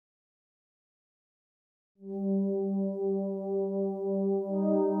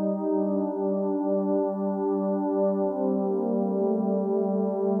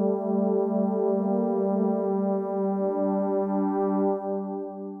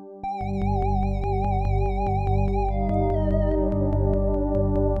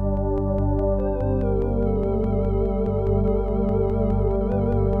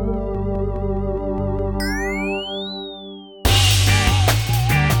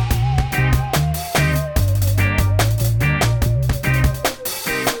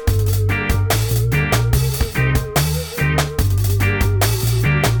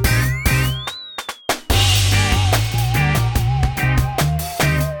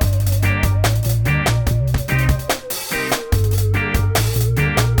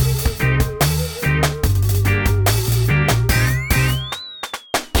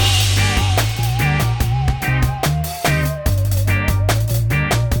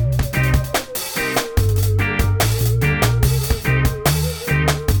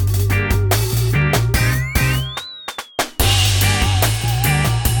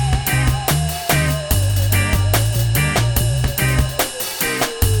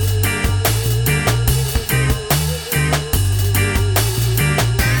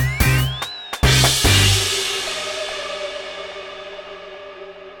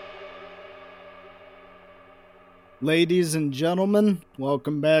Ladies and gentlemen,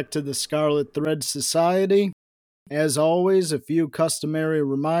 welcome back to the Scarlet Thread Society. As always, a few customary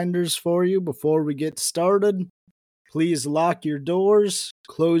reminders for you before we get started. Please lock your doors,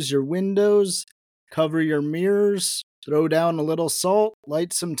 close your windows, cover your mirrors, throw down a little salt,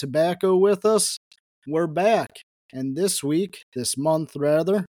 light some tobacco with us. We're back, and this month,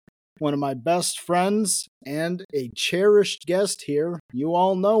 one of my best friends and a cherished guest here, you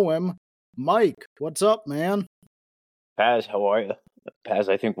all know him, Mike. What's up, man? Paz, how are you? Paz,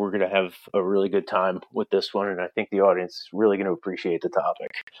 I think we're going to have a really good time with this one, and I think the audience is really going to appreciate the topic.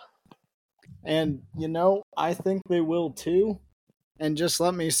 And, I think they will too. And just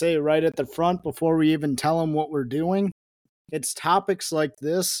let me say right at the front, before we even tell them what we're doing, it's topics like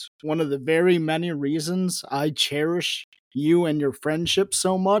this, one of the very many reasons I cherish you and your friendship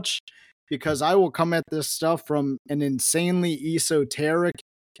so much, because I will come at this stuff from an insanely esoteric,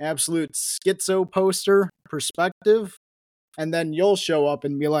 absolute schizo poster perspective, and then you'll show up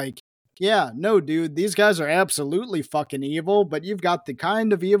and be like, yeah, no, dude, these guys are absolutely fucking evil, but you've got the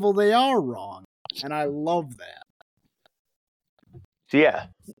kind of evil they are wrong. And I love that.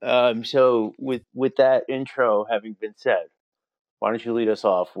 So with that intro having been said, why don't you lead us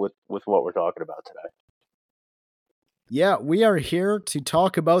off with what we're talking about today? Yeah, we are here to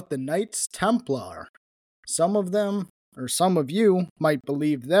talk about the Knights Templar. Some of them, or some of you, might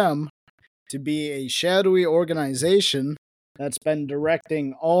believe them to be a shadowy organization that's been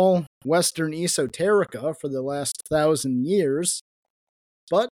directing all Western esoterica for the last 1,000 years.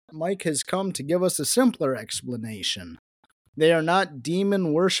 But Mike has come to give us a simpler explanation. They are not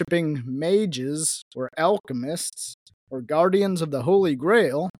demon-worshipping mages or alchemists or guardians of the Holy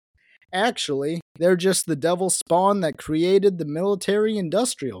Grail. Actually, they're just the devil spawn that created the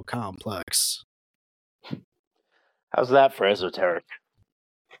military-industrial complex. How's that for esoteric?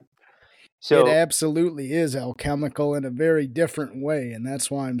 It absolutely is alchemical in a very different way, and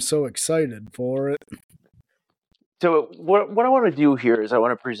that's why I'm so excited for it. So what I want to do here is I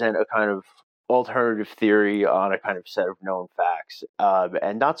want to present a kind of alternative theory on a kind of set of known facts,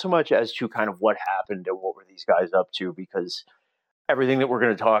 and not so much as to kind of what happened and what were these guys up to, because everything that we're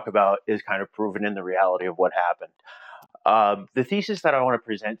going to talk about is kind of proven in the reality of what happened. The thesis that I want to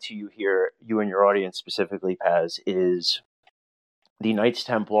present to you here, you and your audience specifically, Paz, is the Knights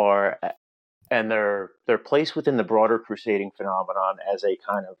Templar and their place within the broader crusading phenomenon as a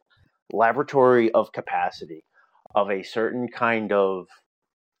kind of laboratory of capacity, of a certain kind of,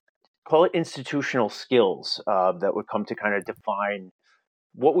 call it institutional skills, that would come to kind of define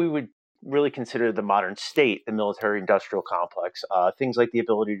what we would really consider the modern state, the military-industrial complex. Things like the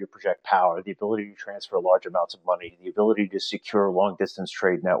ability to project power, the ability to transfer large amounts of money, the ability to secure long-distance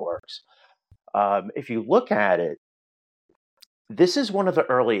trade networks. If you look at it, this is one of the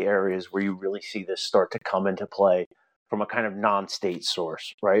early areas where you really see this start to come into play from a kind of non-state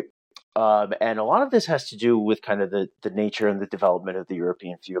source, right? And a lot of this has to do with kind of the nature and the development of the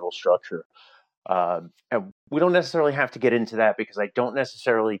European feudal structure. And we don't necessarily have to get into that, because I don't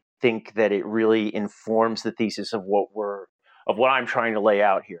necessarily think that it really informs the thesis of what I'm trying to lay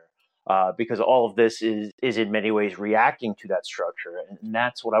out here. Because all of this is in many ways reacting to that structure, and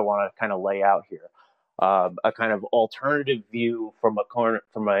that's what I want to kind of lay out here. A kind of alternative view from a kind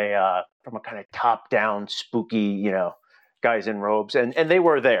of top-down, spooky, guys in robes, and they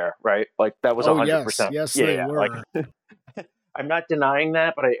were there, right? Like that was Oh, yes. 100%. Yes, they Yeah, like were. I'm not denying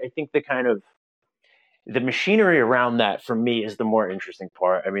that, but I think the kind of the machinery around that for me is the more interesting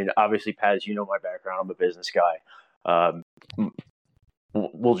part. I mean, obviously, Paz, you know my background. I'm a business guy. Um,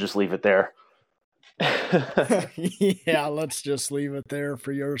 we'll just leave it there. Yeah, let's just leave it there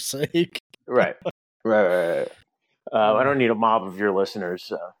for your sake. Right. I don't need a mob of your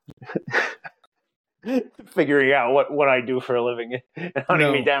listeners figuring out what I do for a living and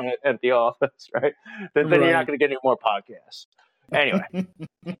hunting me down at the office, right? Then you're not going to get any more podcasts. Anyway.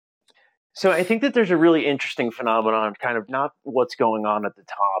 So I think that there's a really interesting phenomenon, kind of not what's going on at the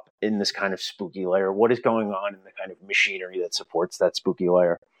top in this kind of spooky layer, what is going on in the kind of machinery that supports that spooky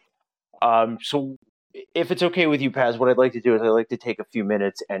layer. So if it's okay with you, Paz, what I'd like to do is I'd like to take a few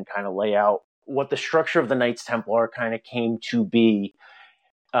minutes and kind of lay out what the structure of the Knights Templar kind of came to be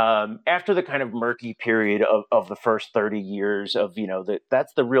after the kind of murky period of the first 30 years of,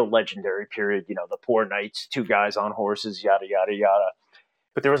 that's the real legendary period, the poor knights, two guys on horses, yada, yada, yada.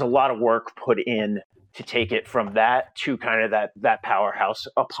 But there was a lot of work put in to take it from that to kind of that powerhouse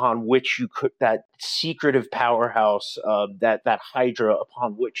upon which you could, that secretive powerhouse, that hydra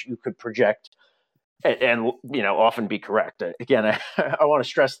upon which you could project and often be correct. Again, I want to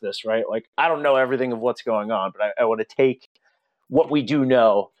stress this, right? Like, I don't know everything of what's going on, but I want to take what we do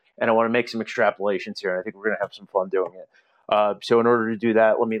know and I want to make some extrapolations here. And I think we're going to have some fun doing it. So in order to do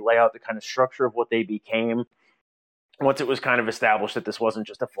that, let me lay out the kind of structure of what they became once it was kind of established that this wasn't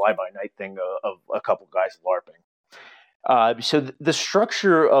just a fly-by-night thing of a couple guys LARPing. So the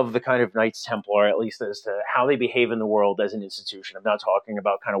structure of the kind of Knights Templar, at least as to how they behave in the world as an institution, I'm not talking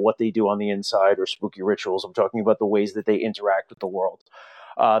about kind of what they do on the inside or spooky rituals. I'm talking about the ways that they interact with the world.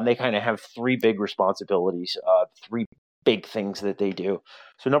 They kind of have three big responsibilities, three big things that they do.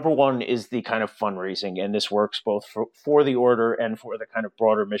 So number one is the kind of fundraising, and this works both for the order and for the kind of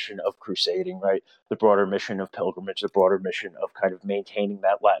broader mission of crusading, right? The broader mission of pilgrimage, the broader mission of kind of maintaining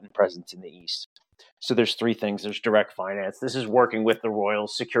that Latin presence in the East. So there's three things. There's direct finance. This is working with the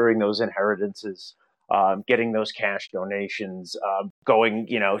royals, securing those inheritances, getting those cash donations, going,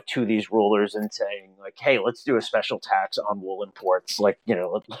 to these rulers and saying like, hey, let's do a special tax on wool imports. Like,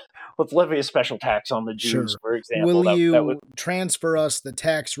 let's levy a special tax on the Jews, for example. Will you transfer us the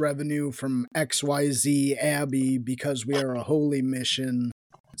tax revenue from XYZ Abbey because we are a holy mission,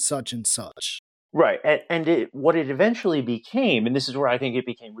 such and such? Right. And what it eventually became, and this is where I think it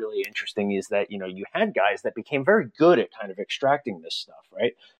became really interesting, is that, you had guys that became very good at kind of extracting this stuff,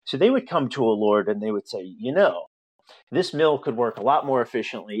 right? So they would come to a lord and they would say, this mill could work a lot more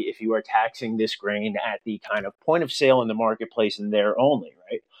efficiently if you are taxing this grain at the kind of point of sale in the marketplace and there only,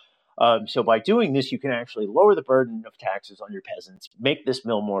 right? So by doing this, you can actually lower the burden of taxes on your peasants, make this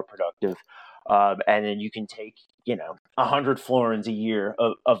mill more productive, and then you can take, 100 florins a year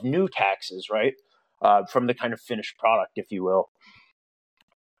of new taxes, right, from the kind of finished product, if you will.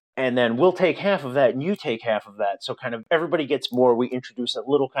 And then we'll take half of that and you take half of that. So kind of everybody gets more. We introduce a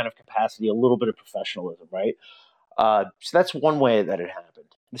little kind of capacity, a little bit of professionalism, right? So that's one way that it happened.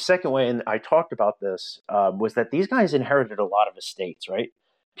 The second way, and I talked about this, was that these guys inherited a lot of estates, right?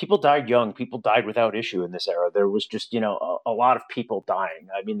 People died young. People died without issue in this era. There was just, a lot of people dying.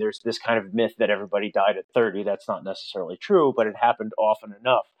 I mean, there's this kind of myth that everybody died at 30. That's not necessarily true, but it happened often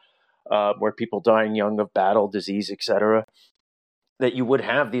enough where people dying young of battle, disease, etc., that you would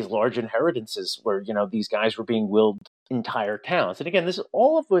have these large inheritances where, these guys were being willed entire towns. And again, this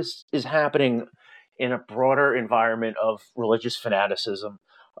all of this is happening in a broader environment of religious fanaticism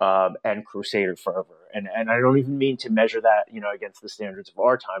and crusader fervor. And I don't even mean to measure that, against the standards of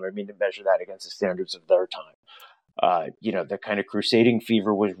our time. I mean to measure that against the standards of their time. The kind of crusading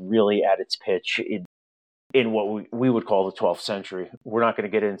fever was really at its pitch in what we would call the 12th century. We're not going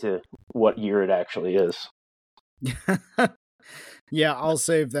to get into what year it actually is. Yeah, I'll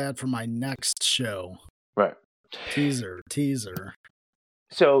save that for my next show. Right. Teaser.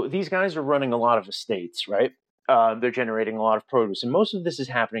 So these guys are running a lot of estates, right? They're generating a lot of produce. And most of this is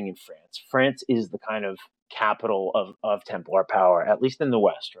happening in France. France is the kind of capital of Templar power, at least in the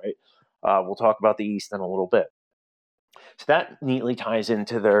West, right? We'll talk about the East in a little bit. So that neatly ties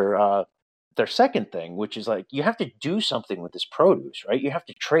into their second thing, which is like, you have to do something with this produce, right? You have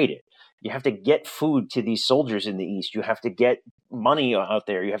to trade it. You have to get food to these soldiers in the East. You have to get money out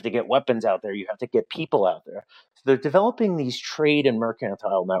there. You have to get weapons out there. You have to get people out there. So they're developing these trade and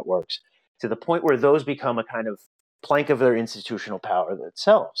mercantile networks to the point where those become a kind of plank of their institutional power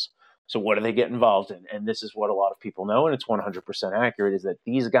themselves. So what do they get involved in? And this is what a lot of people know, and it's 100% accurate, is that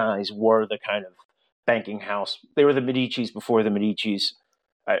these guys were the kind of banking house. They were the Medicis before the Medicis.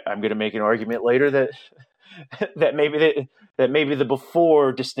 I'm going to make an argument later that that maybe the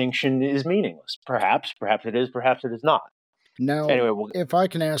before distinction is meaningless. Perhaps it is. Perhaps it is not. Now, Anyway, if I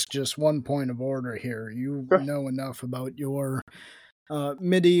can ask just one point of order here, you sure. know enough about your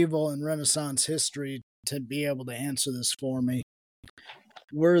medieval and Renaissance history to be able to answer this for me.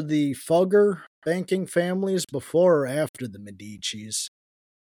 Were the Fugger banking families before or after the Medicis?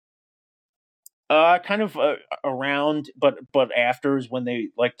 Kind of around, but after is when they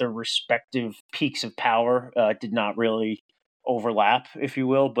like their respective peaks of power did not really overlap, if you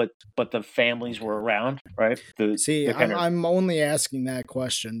will. But the families were around, right? See, The kind of I'm only asking that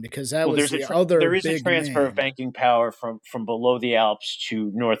question because that well, was the other there is a big transfer of name. banking power from below the Alps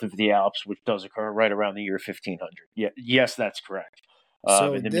to north of the Alps, which does occur right around the year 1500. Yeah, yes, that's correct.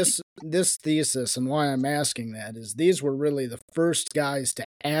 So And this thesis and why I'm asking that is these were really the first guys to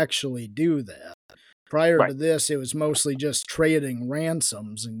actually do that. Prior right. to this, it was mostly just trading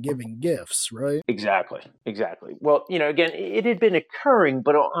ransoms and giving gifts, right? Exactly, exactly. Well, again, it had been occurring,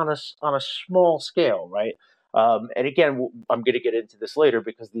 but on a small scale, right? And again, I'm going to get into this later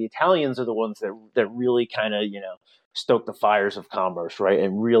because the Italians are the ones that really kind of stoke the fires of commerce, right,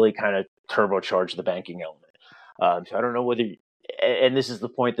 and really kind of turbocharge the banking element. So I don't know whether, and this is the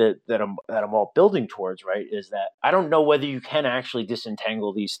point that I'm all building towards, right? Is that I don't know whether you can actually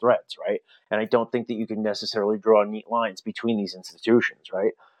disentangle these threads, right? And I don't think that you can necessarily draw neat lines between these institutions,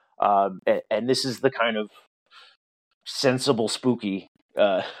 right? And this is the kind of sensible spooky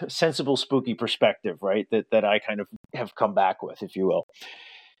perspective, right? That I kind of have come back with, if you will.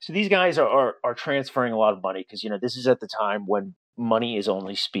 So these guys are transferring a lot of money because this is at the time when money is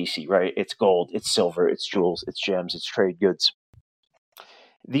only specie, right? It's gold, it's silver, it's jewels, it's gems, it's trade goods.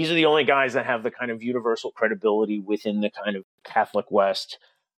 These are the only guys that have the kind of universal credibility within the kind of Catholic West,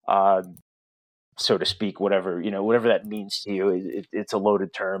 uh, so to speak, whatever that means to you. It's a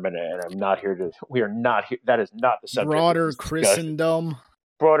loaded term, and I'm not here to. We are not here. That is not the subject of Broader this discussion. Christendom.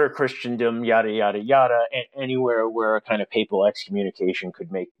 Broader Christendom, yada yada yada, and anywhere where a kind of papal excommunication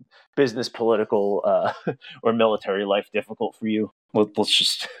could make business, political, or military life difficult for you. Let's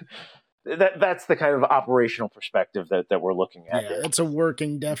just that's the kind of operational perspective that we're looking at Yeah, here. it's a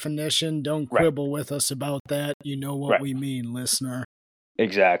working definition. Don't Right, quibble with us about that. You know what right, we mean, listener.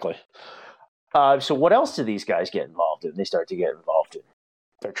 exactly. So what else do these guys get involved in? They start to get involved in.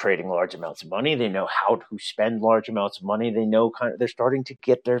 They're trading large amounts of money. They know how to spend large amounts of money. They know they're starting to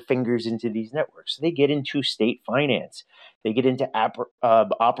get their fingers into these networks. So they get into state finance. They get into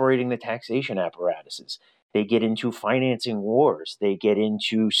operating the taxation apparatuses. They get into financing wars. They get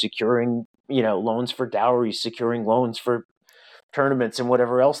into securing, loans for dowries, securing loans for tournaments, and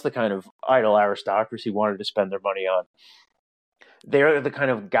whatever else the kind of idle aristocracy wanted to spend their money on. They're the kind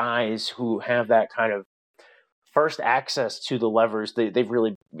of guys who have that kind of first access to the levers. They've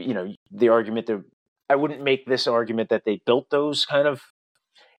really, the argument that I wouldn't make this argument that they built the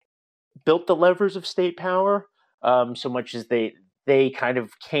levers of state power, so much as they kind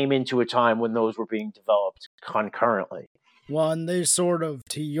of came into a time when those were being developed concurrently. Well, and they sort of,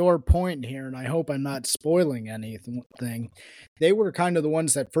 to your point here, and I hope I'm not spoiling anything, they were kind of the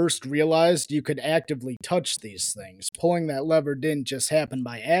ones that first realized you could actively touch these things. Pulling that lever didn't just happen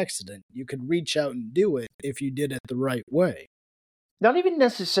by accident. You could reach out and do it if you did it the right way. Not even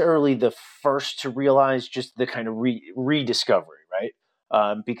necessarily the first to realize, just the kind of rediscovery, right?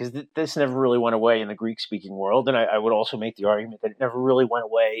 Because this never really went away in the Greek-speaking world, and I would also make the argument that it never really went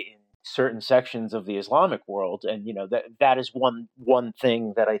away in certain sections of the Islamic world, and that is one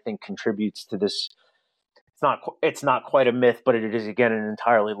thing that I think contributes to this. It's not quite a myth, but it is again an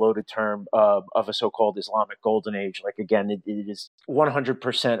entirely loaded term of a so-called Islamic golden age. Like again, it is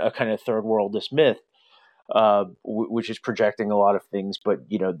 100% a kind of third worldist myth, which is projecting a lot of things. But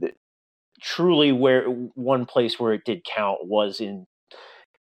truly, where one place where it did count was in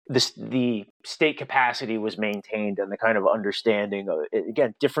the state capacity was maintained, and the kind of understanding of,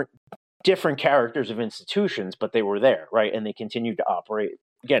 again, different characters of institutions, but they were there, right, and they continued to operate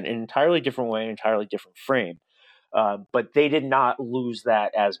again in an entirely different way, an entirely different frame. But they did not lose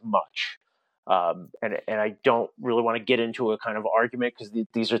that as much. And I don't really want to get into a kind of argument because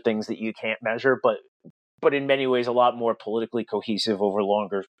these are things that you can't measure, but in many ways a lot more politically cohesive over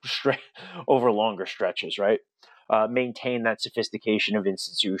longer stretches, right? Maintain that sophistication of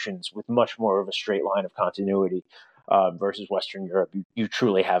institutions with much more of a straight line of continuity, versus Western Europe. You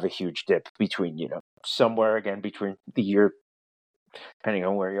truly have a huge dip between, somewhere again between the year, depending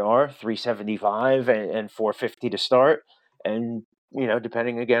on where you are, 375 and 450 to start, and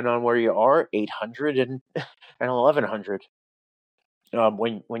depending again on where you are, 800 and 1100.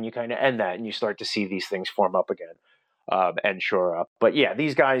 When you kind of end that and you start to see these things form up again, and shore up. But yeah,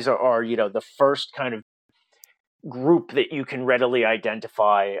 these guys are the first kind of group that you can readily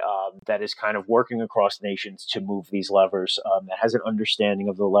identify that is kind of working across nations to move these levers, that has an understanding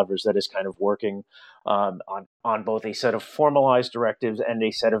of the levers, that is kind of working on both a set of formalized directives and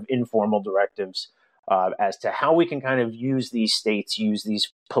a set of informal directives as to how we can kind of use these states, use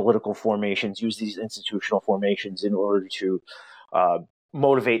these political formations, use these institutional formations in order to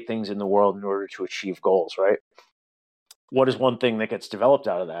motivate things in the world in order to achieve goals, right? What is one thing that gets developed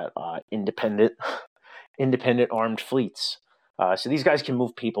out of that? Independent armed fleets. So these guys can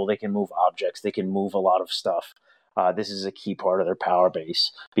move people, they can move objects, they can move a lot of stuff. This is a key part of their power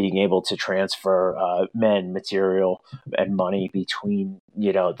base, being able to transfer men, material, and money between,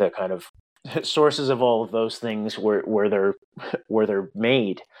 the kind of sources of all of those things where they're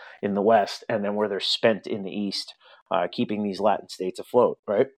made in the West and then where they're spent in the East, keeping these Latin states afloat,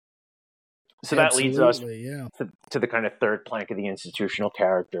 right? So that leads us to the kind of third plank of the institutional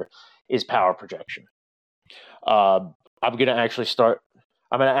character is power projection. I'm going to actually start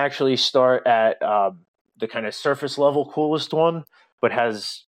at the kind of surface level coolest one, but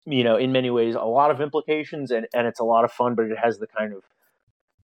has, in many ways a lot of implications and it's a lot of fun, but it has the kind of,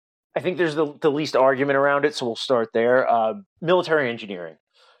 I think there's the least argument around it. So we'll start there. Military engineering.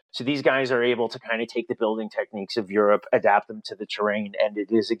 So these guys are able to kind of take the building techniques of Europe, adapt them to the terrain, and it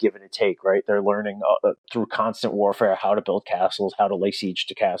is a give and a take, right? They're learning through constant warfare how to build castles, how to lay siege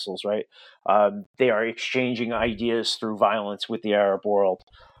to castles, right? They are exchanging ideas through violence with the Arab world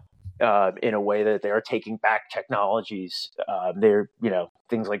in a way that they are taking back technologies. They're,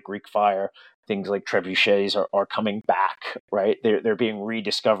 things like Greek fire, things like trebuchets are coming back, right? They're being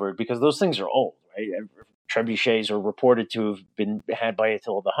rediscovered because those things are old, right? Trebuchets are reported to have been had by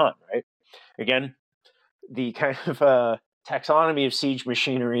Attila the Hun, right? Again, the kind of taxonomy of siege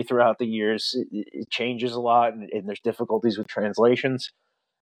machinery throughout the years, it changes a lot, and there's difficulties with translations.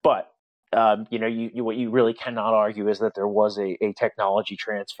 But what you really cannot argue is that there was a technology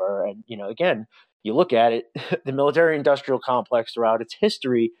transfer, and again, you look at it, the military-industrial complex throughout its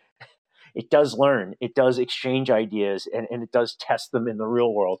history. It does learn, it does exchange ideas, and it does test them in the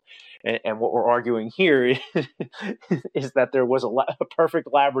real world. And what we're arguing here is that there was a perfect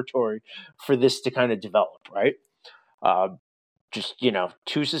laboratory for this to kind of develop, right? Just,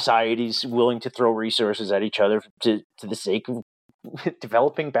 two societies willing to throw resources at each other to the sake of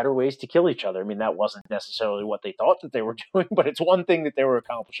developing better ways to kill each other. I mean, that wasn't necessarily what they thought that they were doing, but it's one thing that they were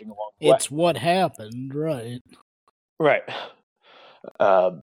accomplishing along the way. It's what happened, right? Right.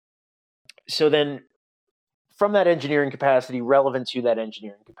 So then from that engineering capacity, relevant to that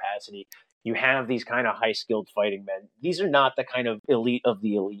engineering capacity, you have these kind of high-skilled fighting men. These are not the kind of elite of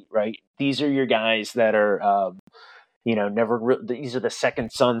the elite, right? These are your guys that are, these are the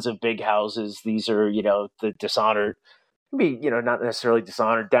second sons of big houses. These are, the dishonored, not necessarily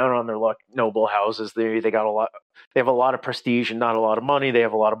dishonored, down on their luck, noble houses. They have a lot of prestige and not a lot of money. They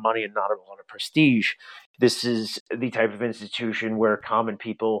have a lot of money and not a lot of prestige. This is the type of institution where common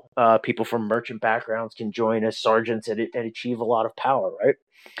people, people from merchant backgrounds, can join as sergeants and achieve a lot of power,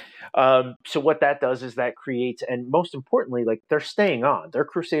 right? So what that does is that creates, and most importantly, like, they're staying on. Their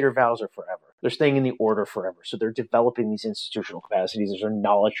Crusader vows are forever. They're staying in the order forever. So they're developing these institutional capacities. There's a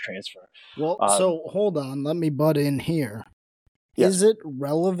knowledge transfer. Well, so hold on. Let me butt in here. Yes. Is it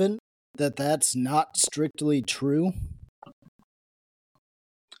relevant that that's not strictly true?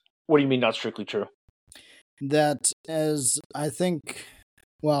 What do you mean not strictly true? That, as I think,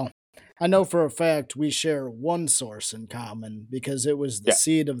 well, I know for a fact we share one source in common because it was the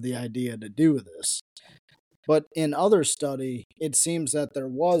seed of the idea to do this. But in other study, it seems that there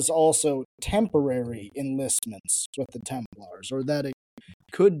was also temporary enlistments with the Templars, or that it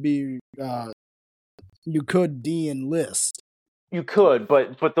could be, you could de-enlist. You could,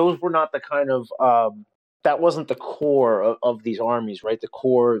 but those were not the kind of, that wasn't the core of these armies, right? The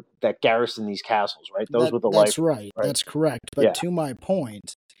core that garrisoned these castles, right? Those were the That's right. That's correct. But to my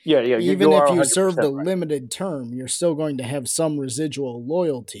point, even if you served a limited term, you're still going to have some residual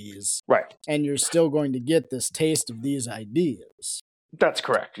loyalties. Right. And you're still going to get this taste of these ideas. That's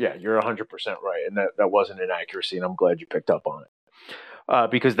correct. Yeah, you're 100% right. And that wasn't an inaccuracy, and I'm glad you picked up on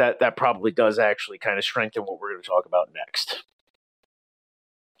it. Because that probably does actually kind of strengthen what we're going to talk about next.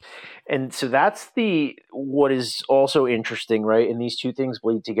 And so that's what is also interesting, right? And these two things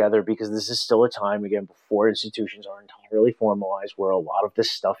bleed together because this is still a time, again, before institutions are entirely formalized, where a lot of this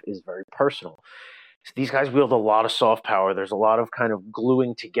stuff is very personal. So these guys wield a lot of soft power. There's a lot of kind of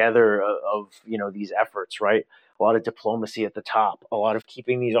gluing together of these efforts, right? A lot of diplomacy at the top, a lot of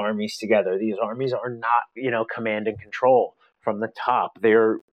keeping these armies together. These armies are not, command and control from the top.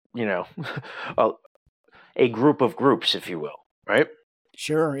 They're, a group of groups, if you will, right?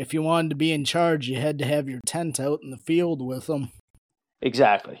 Sure, if you wanted to be in charge, you had to have your tent out in the field with them.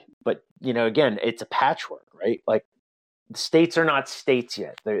 Exactly. But, again, it's a patchwork, right? Like, the states are not states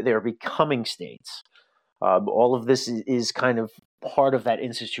yet. They're becoming states. All of this is kind of part of that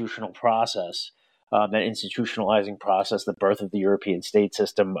institutional process, that institutionalizing process, the birth of the European state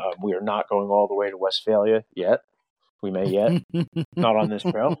system. We are not going all the way to Westphalia yet. We may yet. Not on this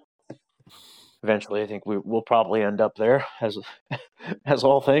trail. Eventually, I think we'll probably end up there, as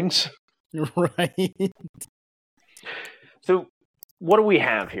all things. Right. So, what do we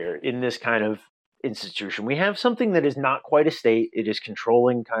have here in this kind of institution? We have something that is not quite a state. It is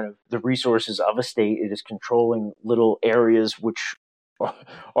controlling kind of the resources of a state. It is controlling little areas which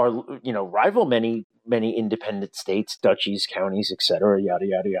are rival many independent states, duchies, counties, etc. Yada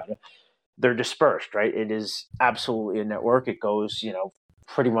yada yada. They're dispersed, right? It is absolutely a network. It goes,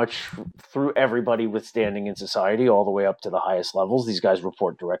 pretty much through everybody with standing in society, all the way up to the highest levels. These guys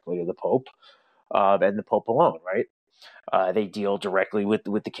report directly to the Pope, and the Pope alone, right? They deal directly with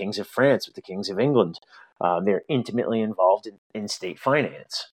the kings of France, with the kings of England. They're intimately involved in state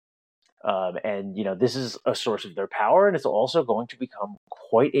finance. And, this is a source of their power, and it's also going to become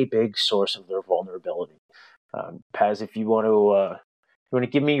quite a big source of their vulnerability. Paz, if you want to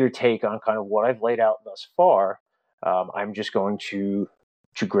give me your take on kind of what I've laid out thus far, I'm just going to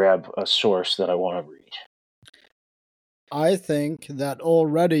grab a source that I want to read. I think that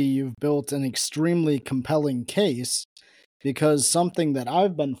already you've built an extremely compelling case, because something that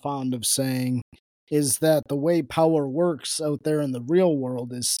I've been fond of saying is that the way power works out there in the real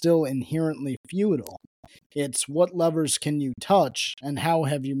world is still inherently feudal. It's what levers can you touch, and how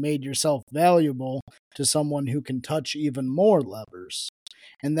have you made yourself valuable to someone who can touch even more levers.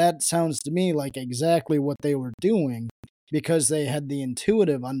 And that sounds to me like exactly what they were doing, because they had the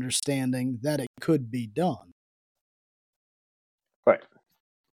intuitive understanding that it could be done. Right.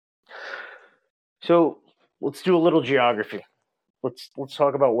 So let's do a little geography. Let's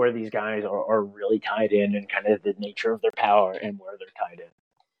talk about where these guys are really tied in, and kind of the nature of their power and where they're tied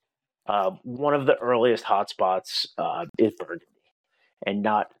in. One of the earliest hotspots is Burgundy, and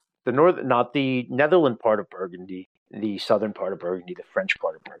not the Netherland part of Burgundy, the southern part of Burgundy, the French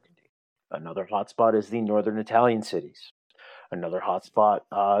part of Burgundy. Another hotspot is the northern Italian cities. Another hotspot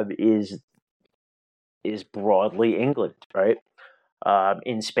is broadly England, right?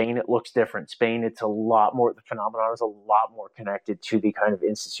 In Spain, it looks different. Spain, it's a lot more, the phenomenon is a lot more connected to the kind of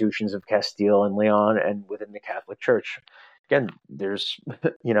institutions of Castile and Leon and within the Catholic Church. Again, there's,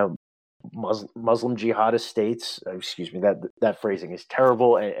 Muslim jihadist states, excuse me, that phrasing is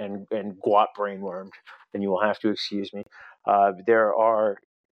terrible and guat brainwormed, and you will have to excuse me. There are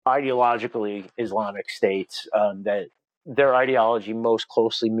ideologically Islamic states that their ideology most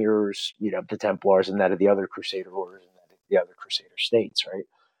closely mirrors, the Templars and that of the other Crusader orders and that of the other Crusader states,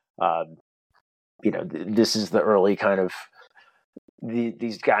 right? This is the early kind of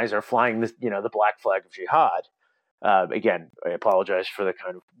these guys are flying the black flag of jihad. Again, I apologize for the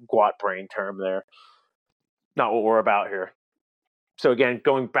kind of guat brain term there. Not what we're about here. So again,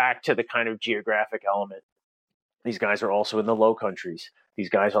 going back to the kind of geographic element, these guys are also in the Low Countries. These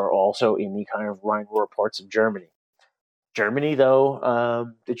guys are also in the kind of Rhine-Ruhr parts of Germany. Germany, though,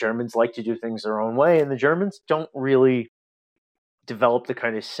 the Germans like to do things their own way, and the Germans don't really develop the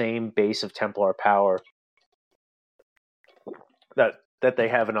kind of same base of Templar power that they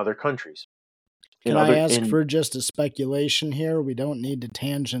have in other countries. Can I ask for just a speculation here? We don't need to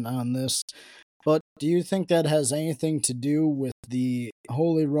tangent on this. But do you think that has anything to do with the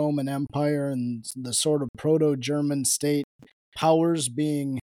Holy Roman Empire and the sort of proto-German state powers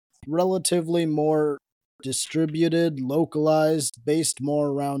being relatively more distributed, localized, based more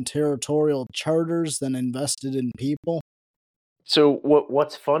around territorial charters than invested in people? So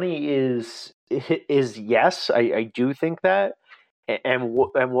what's funny is yes, I do think that. And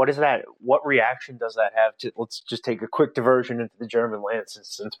what is that? What reaction does that have to? Let's just take a quick diversion into the German land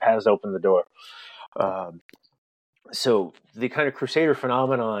since Paz opened the door. So the kind of Crusader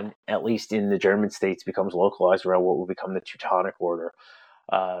phenomenon, at least in the German states, becomes localized around what will become the Teutonic Order,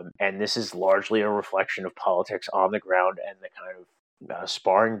 and this is largely a reflection of politics on the ground and the kind of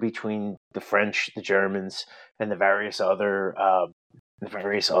sparring between the French, the Germans, and the various other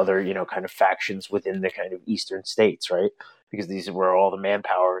kind of factions within the kind of eastern states, right? Because these are where all the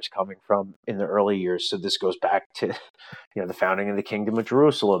manpower is coming from in the early years. So this goes back to, the founding of the Kingdom of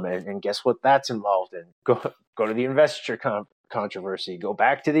Jerusalem, and guess what that's involved in? Go to the investiture controversy. Go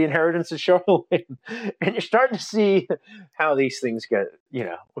back to the inheritance of Charlemagne, and you're starting to see how these things get,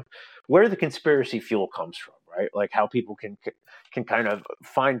 where the conspiracy fuel comes from, right? Like how people can kind of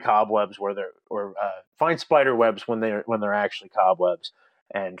find cobwebs find spider webs when they're actually cobwebs,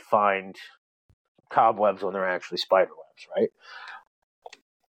 and find cobwebs when they're actually spider webs, right?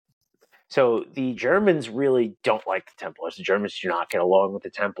 So the Germans really don't like the Templars. The Germans do not get along with the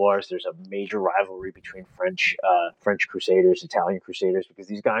Templars. There's a major rivalry between French Crusaders, Italian Crusaders, because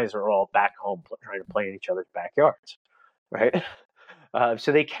these guys are all back home trying to play in each other's backyards, right?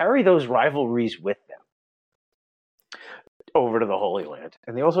 So they carry those rivalries with them over to the Holy Land,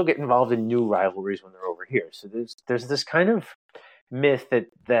 and they also get involved in new rivalries when they're over here. So there's this kind of myth that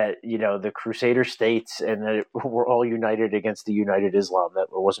the Crusader states and that we're all united against the United Islam. That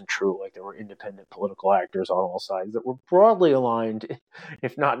wasn't true. Like, there were independent political actors on all sides that were broadly aligned,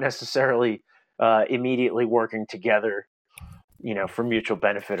 if not necessarily immediately working together, for mutual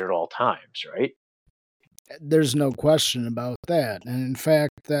benefit at all times, right? There's no question about that. And in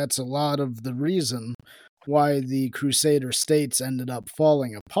fact, that's a lot of the reason why the Crusader states ended up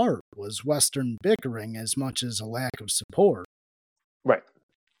falling apart, was Western bickering as much as a lack of support. Right.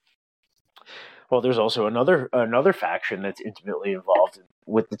 Well, there's also another faction that's intimately involved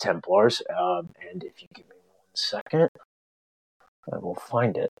with the Templars, and if you give me 1 second, I will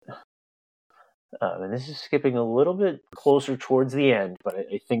find it. And this is skipping a little bit closer towards the end, but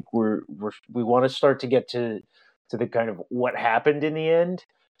I think we want to start to get to the kind of what happened in the end,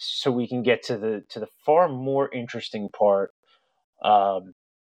 so we can get to the far more interesting part.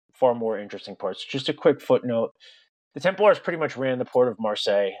 Just a quick footnote: the Templars pretty much ran the port of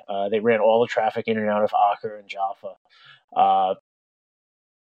Marseille. They ran all the traffic in and out of Acre and Jaffa.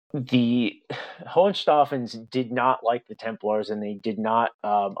 The Hohenstaufens did not like the Templars, and they did not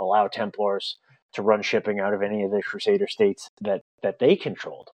allow Templars to run shipping out of any of the Crusader states that they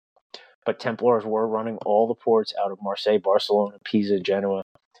controlled. But Templars were running all the ports out of Marseille, Barcelona, Pisa, Genoa.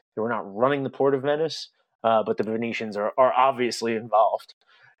 They were not running the port of Venice, but the Venetians are obviously involved.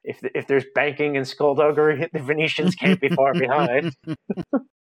 If there's banking and skullduggery, the Venetians can't be far behind.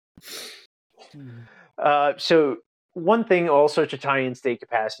 So one thing also to tie in state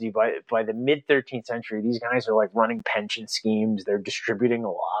capacity, by the mid 13th century, these guys are like running pension schemes. They're distributing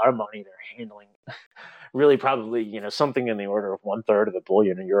a lot of money. They're handling really probably something in the order of 1/3 of the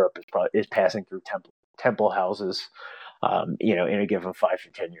bullion in Europe is passing through temple houses, in a given 5 to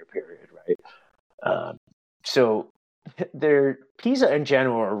 10 year period, right? So Pisa and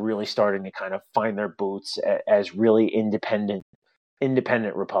Genoa are really starting to kind of find their boots as really independent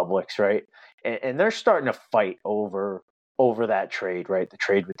republics, right? And they're starting to fight over that trade, right? The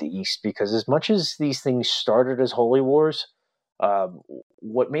trade with the East, because as much as these things started as holy wars,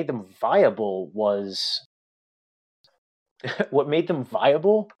 what made them viable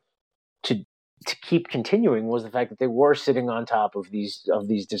to keep continuing was the fact that they were sitting on top of these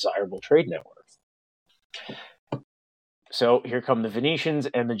desirable trade networks. So here come the Venetians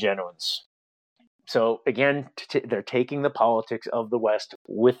and the Genoans. So again, they're taking the politics of the West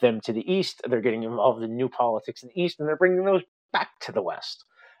with them to the East. They're getting involved in new politics in the East, and they're bringing those back to the West.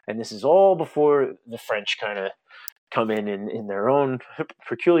 And this is all before the French kind of come in their own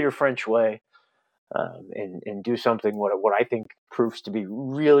peculiar French way, and do something what I think proves to be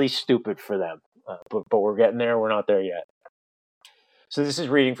really stupid for them. But we're getting there. We're not there yet. So this is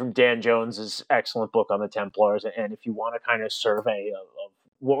reading from Dan Jones's excellent book on the Templars. And if you want a kind of survey of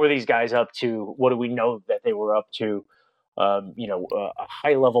what were these guys up to, what do we know that they were up to, a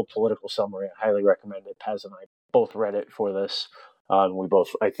high-level political summary, I highly recommend it. Paz and I both read it for this. We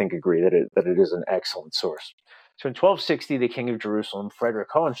both, I think, agree that it is an excellent source. So in 1260, the king of Jerusalem, Frederick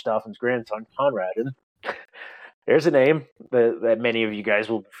Hohenstaufen's grandson, Conradin, there's a name that many of you guys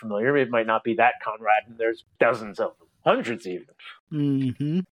will be familiar with. It might not be that Conradin. There's dozens of them, hundreds even.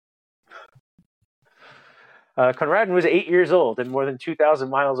 Mm-hmm. Conradin was 8 years old and more than 2,000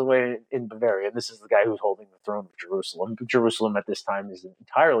 miles away in Bavaria. And this is the guy who's holding the throne of Jerusalem. Jerusalem at this time is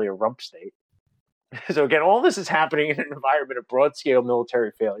entirely a rump state. So again, all this is happening in an environment of broad-scale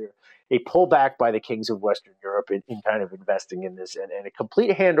military failure, a pullback by the kings of Western Europe in kind of investing in this, and a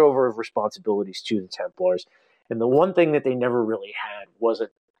complete handover of responsibilities to the Templars. And the one thing that they never really had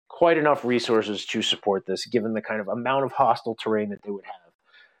wasn't quite enough resources to support this, given the kind of amount of hostile terrain that they would have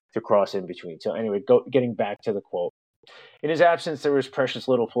to cross in between. So anyway, getting back to the quote. In his absence, there was precious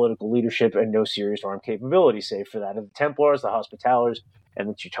little political leadership and no serious armed capability, save for that of the Templars, the Hospitallers, and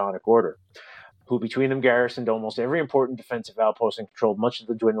the Teutonic Order, who between them garrisoned almost every important defensive outpost and controlled much of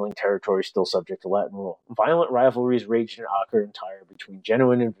the dwindling territory still subject to Latin rule. Violent rivalries raged in Acre and Tyre between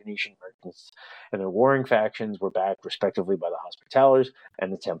Genoan and Venetian merchants, and their warring factions were backed respectively by the Hospitallers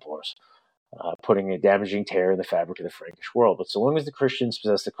and the Templars, putting a damaging tear in the fabric of the Frankish world. But so long as the Christians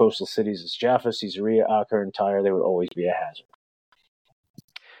possessed the coastal cities as Jaffa, Caesarea, Acre, and Tyre, they would always be a hazard.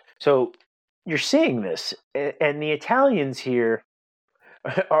 So you're seeing this, and the Italians here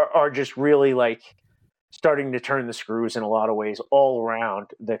are just really like starting to turn the screws in a lot of ways all around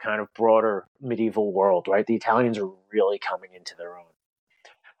the kind of broader medieval world, right? The Italians are really coming into their own.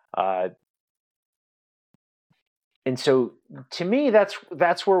 And so to me,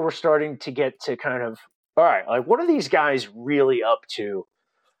 that's where we're starting to get to kind of, all right, like what are these guys really up to?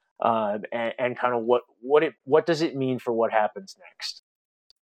 And kind of what does it mean for what happens next?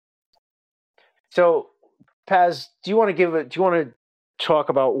 So, Paz, do you want to talk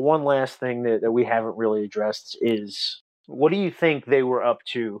about one last thing that we haven't really addressed? Is what do you think they were up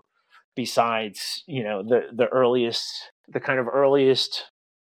to besides, the kind of earliest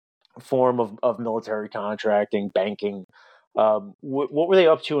form of military contracting, banking? What were they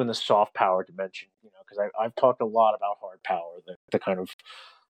up to in the soft power dimension? Because I've talked a lot about hard power, the kind of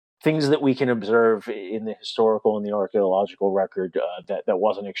things that we can observe in the historical and the archaeological record that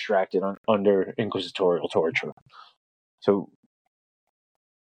wasn't extracted under inquisitorial torture. So,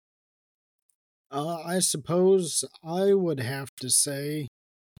 I suppose I would have to say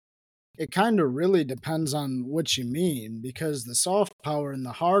it kind of really depends on what you mean, because the soft power and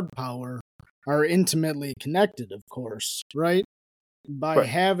the hard power are intimately connected, of course, right? By right,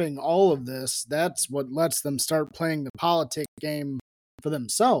 having all of this, that's what lets them start playing the politic game for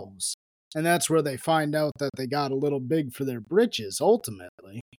themselves. And that's where they find out that they got a little big for their britches,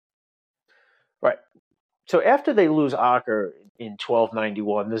 ultimately. right. So after they lose Acre in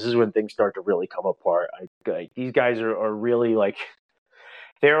 1291, this is when things start to really come apart. These guys are really like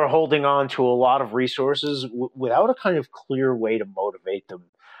they're holding on to a lot of resources without a kind of clear way to motivate them,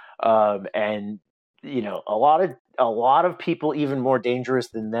 and a lot of people even more dangerous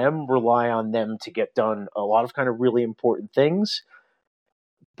than them rely on them to get done a lot of kind of really important things.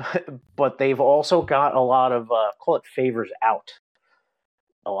 But they've also got a lot of call it favors out.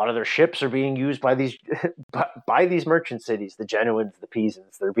 A lot of their ships are being used by these by these merchant cities, the Genoans, the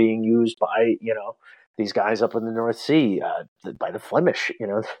Pisans. They're being used by these guys up in the North Sea, by the Flemish.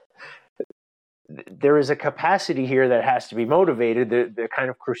 There is a capacity here that has to be motivated. The kind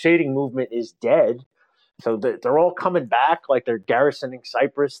of crusading movement is dead, so they're all coming back, like they're garrisoning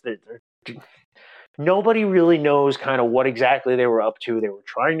Cyprus. Nobody really knows kind of what exactly they were up to. They were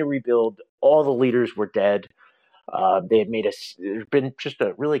trying to rebuild. All the leaders were dead. They had there's been just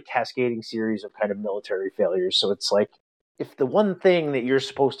a really cascading series of kind of military failures. So it's like, if the one thing that you're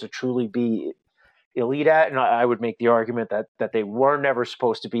supposed to truly be elite at, and I would make the argument that they were never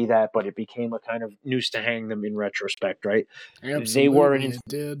supposed to be that, but it became a kind of noose to hang them in retrospect, right? Absolutely, it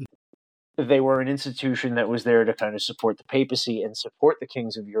did. They were an institution that was there to kind of support the papacy and support the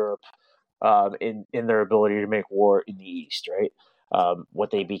kings of Europe in their ability to make war in the East, right?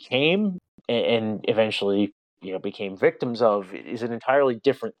 What they became and eventually became victims of is an entirely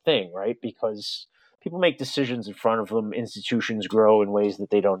different thing, right? Because people make decisions in front of them, institutions grow in ways that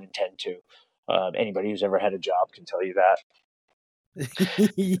they don't intend to. Anybody who's ever had a job can tell you that.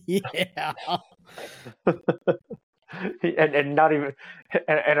 Yeah. and not even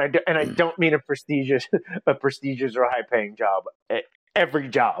and I don't mean a prestigious or high paying job. Every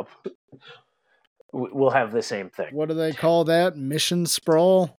job will have the same thing. What do they call that? Mission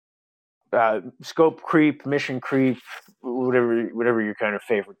sprawl? Scope creep, mission creep, whatever your kind of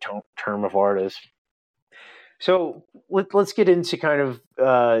favorite term of art is. So let's get into kind of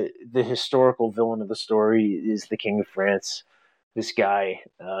the historical villain of the story is the King of France. This guy,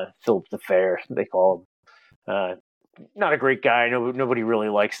 Philip the Fair, they call him. Not a great guy. Nobody really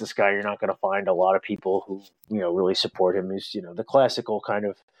likes this guy. You're not going to find a lot of people who really support him. He's the classical kind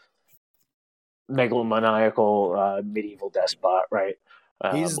of megalomaniacal medieval despot, right?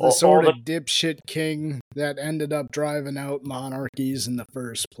 He's the sort of dipshit king that ended up driving out monarchies in the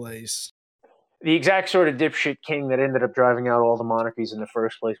first place. The exact sort of dipshit king that ended up driving out all the monarchies in the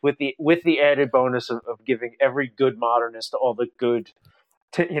first place, with the added bonus of giving every good modernist all the good,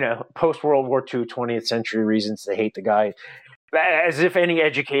 post World War II 20th century reasons to hate the guy, as if any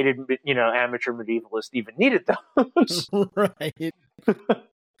educated amateur medievalist even needed those. Right.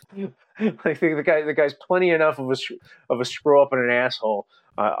 I think the guy's plenty enough of a screw up and an asshole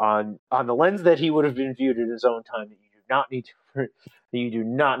on the lens that he would have been viewed in his own time. That you do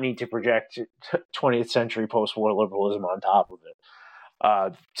not need to project 20th century post-war liberalism on top of it.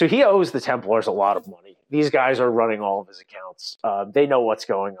 So he owes the Templars a lot of money. These guys are running all of his accounts. They know what's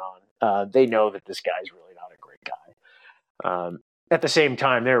going on. They know that this guy's really not a great guy. At the same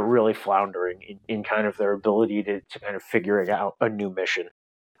time, they're really floundering in kind of their ability to kind of figuring out a new mission.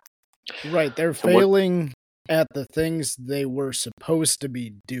 Right, they're failing at the things they were supposed to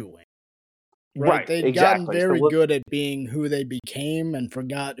be doing. Right, they'd gotten very good at being who they became and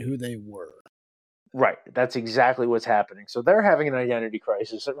forgot who they were. Right. That's exactly what's happening. So they're having an identity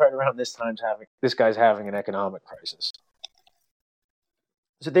crisis. And right around this guy's having an economic crisis.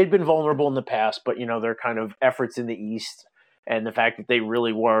 So they'd been vulnerable in the past, but their kind of efforts in the East and the fact that they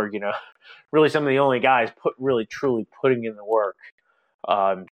really were, really some of the only guys really truly putting in the work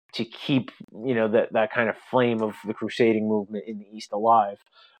to keep that kind of flame of the crusading movement in the East alive,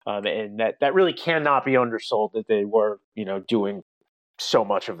 and that really cannot be undersold that they were doing so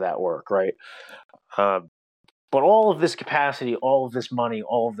much of that work, right? But all of this capacity, all of this money,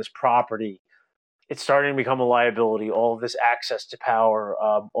 all of this property, it's starting to become a liability. All of this access to power,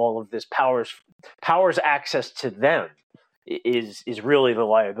 all of this power's access to them is really the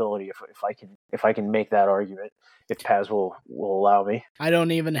liability. If I can make that argument, if Paz will allow me. I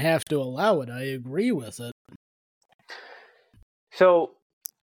don't even have to allow it. I agree with it. So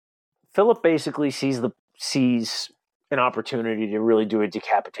Philip basically sees an opportunity to really do a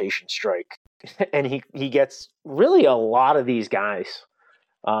decapitation strike, and he gets really a lot of these guys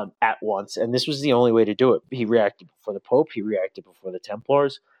at once, and this was the only way to do it. He reacted before the Pope. He reacted before the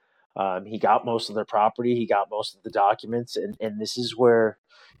Templars. He got most of their property. He got most of the documents, and this is where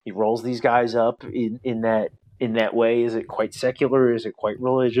he rolls these guys up in that way. Is it quite secular? Is it quite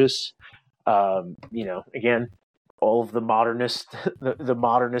religious? Again, all of the modernist the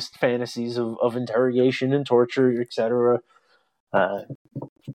modernist fantasies of interrogation and torture, etc. I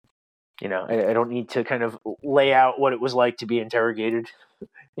don't need to kind of lay out what it was like to be interrogated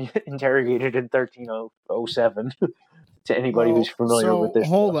in 1307 to anybody who's familiar with this.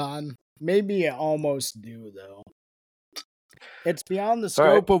 Hold on. Maybe you almost do, though. It's beyond the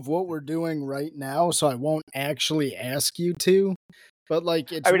scope of what we're doing right now, so I won't actually ask you to. But,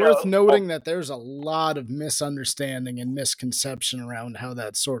 it's worth noting that there's a lot of misunderstanding and misconception around how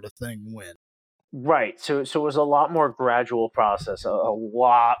that sort of thing went. Right. So it was a lot more gradual process, a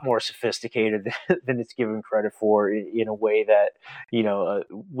lot more sophisticated than it's given credit for in a way that,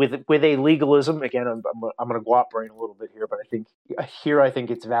 with a legalism, again, I'm going to go out brain a little bit here, but I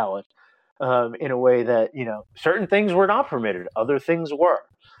think it's valid in a way that, certain things were not permitted. Other things were.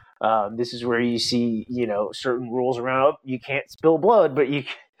 This is where you see, certain rules around, you can't spill blood, but you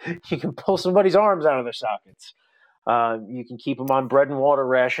can pull somebody's arms out of their sockets. You can keep them on bread and water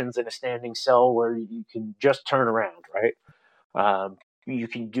rations in a standing cell where you can just turn around, right? You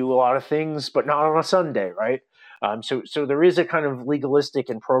can do a lot of things, but not on a Sunday, right? So there is a kind of legalistic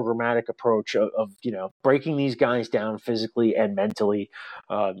and programmatic approach of breaking these guys down physically and mentally,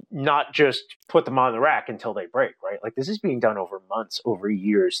 not just put them on the rack until they break, right? Like this is being done over months, over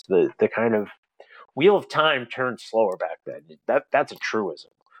years. The kind of wheel of time turned slower back then. That's a truism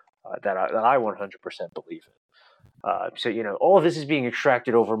that I 100% believe in. So all of this is being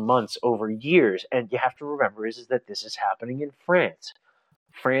extracted over months, over years, and you have to remember is that this is happening in France.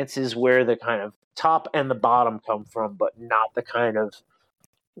 France is where the kind of top and the bottom come from, but not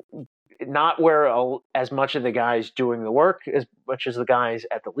where as much of the guys doing the work, as much as the guys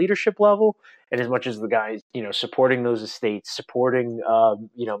at the leadership level, and as much as the guys supporting those estates, supporting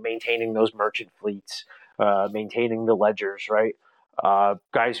maintaining those merchant fleets, maintaining the ledgers, right?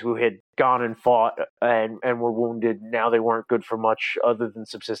 Guys who had gone and fought and were wounded, now they weren't good for much other than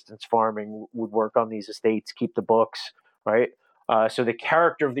subsistence farming, would work on these estates, keep the books, right? So the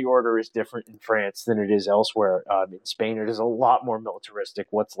character of the order is different in France than it is elsewhere. In Spain, it is a lot more militaristic.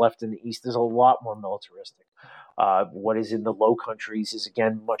 What's left in the East is a lot more militaristic. What is in the Low Countries is,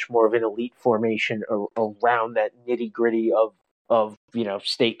 again, much more of an elite formation around that nitty-gritty of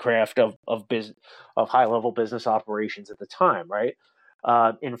statecraft, of business, of high-level business operations at the time, right?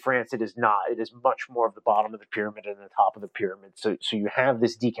 In France, it is not. It is much more of the bottom of the pyramid and the top of the pyramid. So you have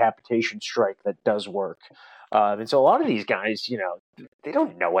this decapitation strike that does work. And so a lot of these guys, they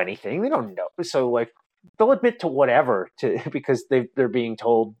don't know anything. They don't know. So they'll admit to whatever because they're being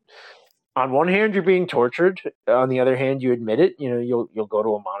told. On one hand, you're being tortured. On the other hand, you admit it. You'll go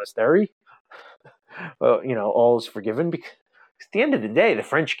to a monastery. All is forgiven because at the end of the day, the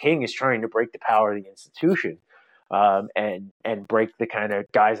French king is trying to break the power of the institution, and break the kind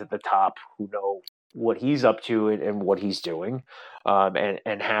of guys at the top who know what he's up to and what he's doing,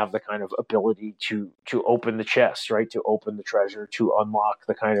 and have the kind of ability to open the chest, right? To open the treasure, to unlock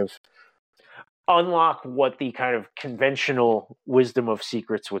what the kind of conventional wisdom of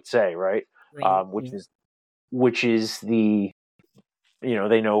secrets would say, right? Which is the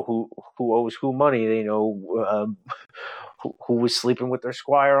they know who owes who money. They know who was sleeping with their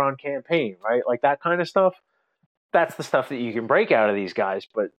squire on campaign, right? Like that kind of stuff. That's the stuff that you can break out of these guys.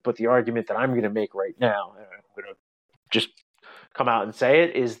 But the argument that I'm going to make right now, and I'm going to just come out and say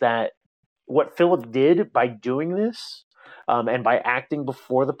it, is that what Philip did by doing this and by acting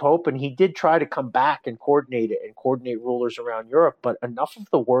before the Pope. And he did try to come back and coordinate it and coordinate rulers around Europe, but enough of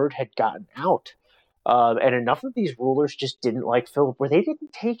the word had gotten out. And enough of these rulers just didn't like Philip, where they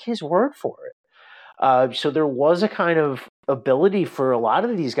didn't take his word for it. So there was a kind of ability for a lot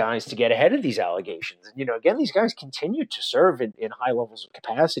of these guys to get ahead of these allegations. And, again, these guys continued to serve in high levels of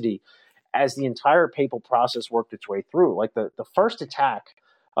capacity as the entire papal process worked its way through. Like the first attack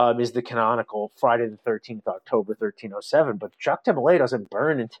is the canonical Friday the 13th, October 1307, but Jacques de Molay doesn't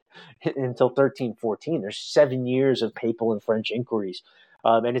burn until 1314. There's 7 years of papal and French inquiries.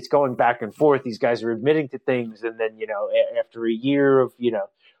 And it's going back and forth. These guys are admitting to things, and then, after a year of,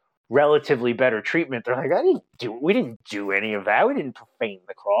 relatively better treatment, they're like, we didn't do any of that. We didn't profane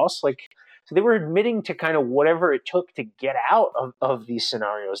the cross. So they were admitting to kind of whatever it took to get out of these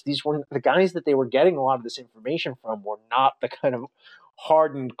scenarios. These were the guys that they were getting a lot of this information from were not the kind of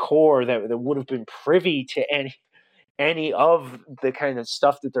hardened core that would have been privy to any of the kind of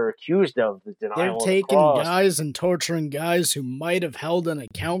stuff that they're accused of, the denial They're of the taking cross. guys and torturing guys who might have held an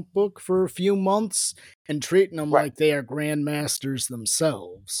account book for a few months and treating them like they are grandmasters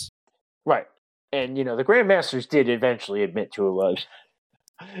themselves. Right. And, the grandmasters did eventually admit to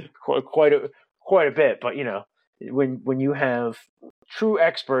it quite a bit. But, when you have true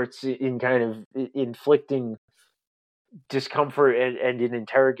experts in kind of inflicting discomfort and in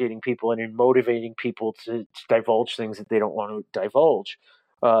interrogating people and in motivating people to divulge things that they don't want to divulge,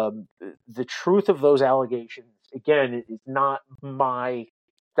 the truth of those allegations, again, is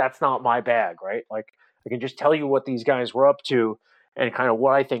that's not my bag, right? Like, I can just tell you what these guys were up to and kind of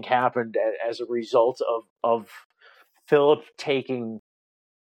what I think happened as a result of Philip taking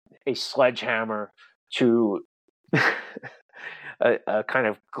a sledgehammer to a kind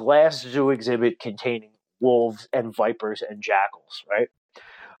of glass zoo exhibit containing wolves and vipers and jackals, right?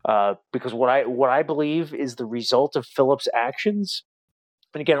 Because what I believe is the result of Philip's actions.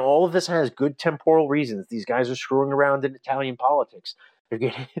 And again, all of this has good temporal reasons. These guys are screwing around in Italian politics.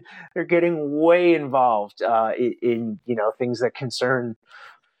 They're getting way involved in things that concern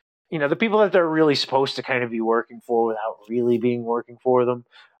the people that they're really supposed to kind of be working for without really being working for them.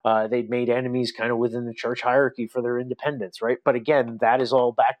 They've made enemies kind of within the church hierarchy for their independence, right? But again, that is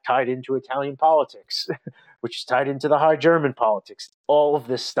all tied into Italian politics, which is tied into the High German politics. All of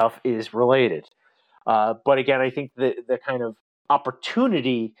this stuff is related. But again, I think the kind of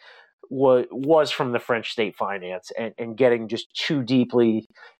opportunity was from the French state finance and getting just too deeply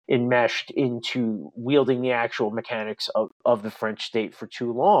enmeshed into wielding the actual mechanics of the French state for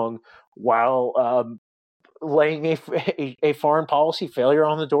too long, while laying a foreign policy failure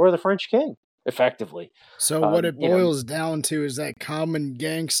on the door of the French king, effectively. So what it boils down to is that common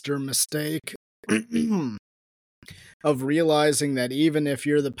gangster mistake of realizing that even if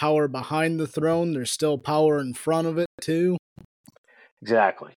you're the power behind the throne, there's still power in front of it too.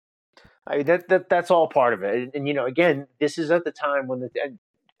 Exactly. I mean, that's all part of it. And again, this is at the time when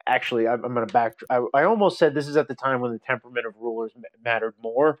actually, I'm going to back. I almost said this is at the time when the temperament of rulers mattered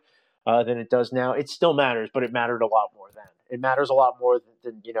more than it does now. It still matters, but it mattered a lot more then. It matters a lot more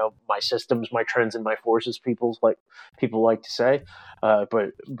than my systems, my trends, and my forces. People like to say,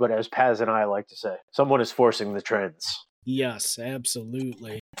 but as Paz and I like to say, someone is forcing the trends. Yes,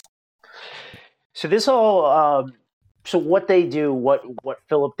 absolutely. So this all. So what they do, what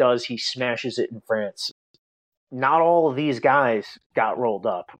Philip does, he smashes it in France. Not all of these guys got rolled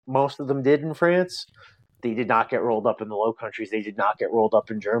up. Most of them did in France. They did not get rolled up in the Low Countries. They did not get rolled up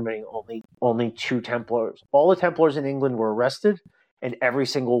in Germany. Only 2 Templars. All the Templars in England were arrested, and every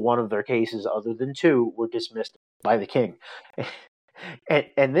single one of their cases, other than 2, were dismissed by the king.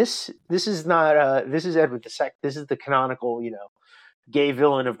 And this is not this is Edward II. This is the canonical gay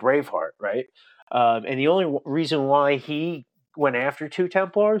villain of Braveheart, right? And the only reason why he went after 2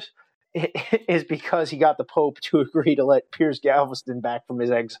 Templars is because he got the Pope to agree to let Piers Galveston back from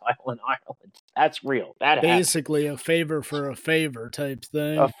his exile in Ireland. That's real. That basically happened. A favor for a favor type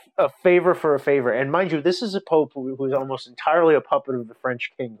thing. A favor for a favor. And mind you, this is a Pope who is almost entirely a puppet of the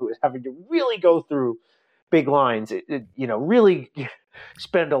French king, who is having to really go through big lines, really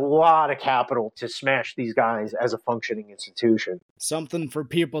spend a lot of capital to smash these guys as a functioning institution. Something for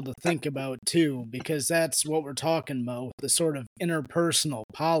people to think about, too, because that's what we're talking about, the sort of interpersonal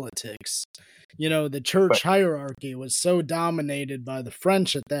politics. The church hierarchy was so dominated by the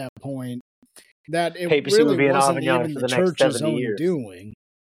French at that point that it really wasn't even the church's own doing.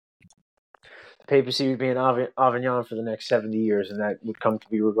 Papacy would be in Avignon for the next 70 years, and that would come to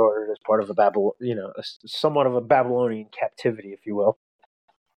be regarded as part of somewhat of a Babylonian captivity, if you will.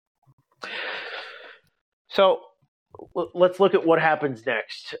 So let's look at what happens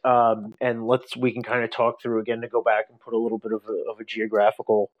next, and we can kind of talk through again to go back and put a little bit of a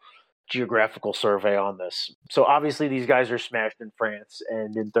geographical survey on this. So obviously these guys are smashed in France,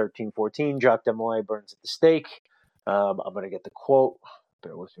 and in 1314, Jacques de Molay burns at the stake. I'm going to get the quote.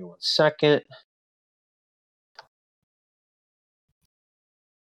 Bear with me 1 second.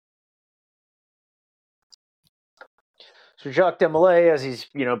 So Jacques de Molay, as he's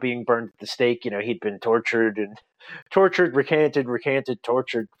being burned at the stake, he'd been tortured, recanted,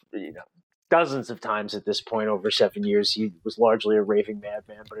 tortured, dozens of times at this point over 7 years. He was largely a raving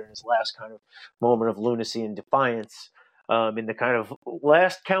madman, but in his last kind of moment of lunacy and defiance, in the kind of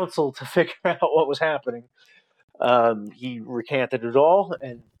last council to figure out what was happening, he recanted it all,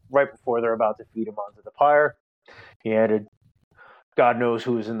 and right before they're about to feed him onto the pyre, he added, "God knows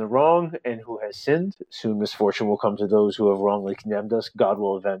who is in the wrong and who has sinned. Soon misfortune will come to those who have wrongly condemned us. God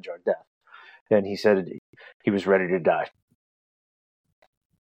will avenge our death." Then he said he was ready to die.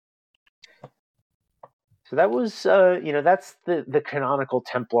 So that was, that's the canonical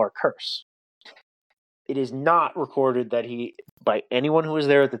Templar curse. It is not recorded that by anyone who was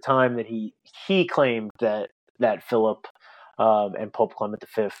there at the time, that he claimed that Philip and Pope Clement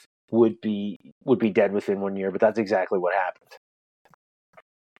V would be dead within 1 year, but that's exactly what happened.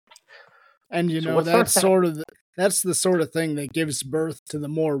 And that's the sort of thing that gives birth to the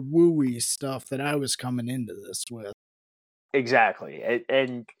more woo-y stuff that I was coming into this with. Exactly,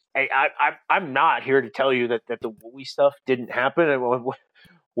 and I'm not here to tell you that the woo-y stuff didn't happen.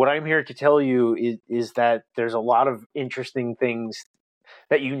 What I'm here to tell you is that there's a lot of interesting things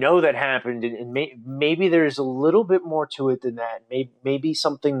that that happened, and maybe there's a little bit more to it than that. Maybe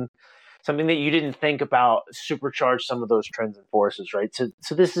something that you didn't think about supercharged some of those trends and forces, right?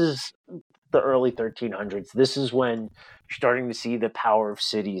 So this is the early 1300s. This is when you're starting to see the power of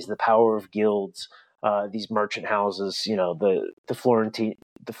cities, the power of guilds, these merchant houses, the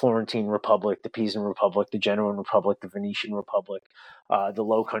Florentine Republic, the Pisan Republic, the Genoan Republic, the Venetian Republic. The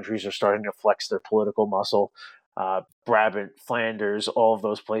Low Countries are starting to flex their political muscle. Brabant, Flanders, all of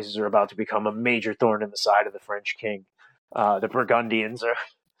those places are about to become a major thorn in the side of the French king. The Burgundians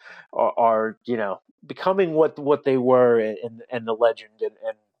are becoming what they were, and the legend,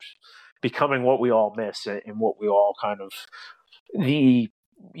 and becoming what we all miss, and what we all kind of the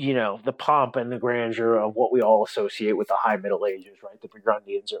pomp and the grandeur of what we all associate with the High Middle Ages, right? The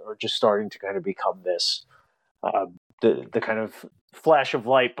Burgundians are just starting to kind of become this, the kind of flash of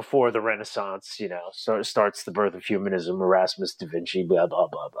light before the Renaissance. So it starts the birth of humanism, Erasmus, Da Vinci, blah blah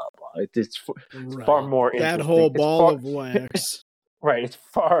blah blah blah. It's right. far more interesting. That whole ball of wax. Right. It's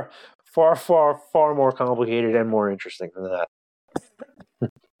far more complicated and more interesting than that.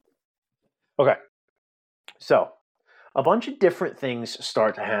 Okay. So a bunch of different things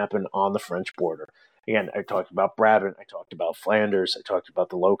start to happen on the French border. Again, I talked about Brabant, I talked about Flanders, I talked about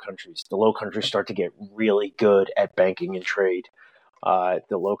the Low Countries. The Low Countries start to get really good at banking and trade. The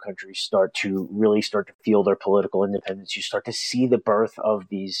Low Countries start to feel their political independence. You start to see the birth of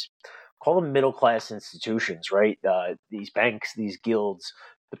these, call them middle class institutions, right? These banks, these guilds,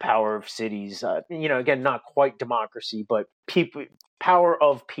 the power of cities. Again, not quite democracy, but power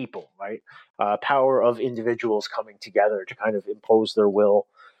of people, right? Power of individuals coming together to kind of impose their will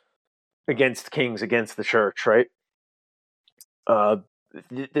against kings, against the church, right?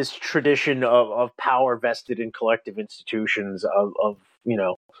 This tradition of power vested in collective institutions, of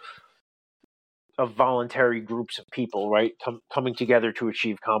voluntary groups of people, right? Coming together to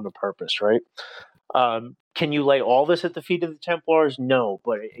achieve common purpose, right? Can you lay all this at the feet of the Templars? No,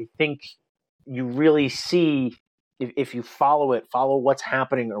 but I think you really see, if you follow what's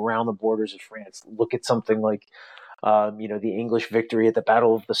happening around the borders of France. Look at something like, the English victory at the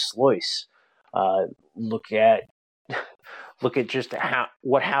Battle of the Sluys. Look at just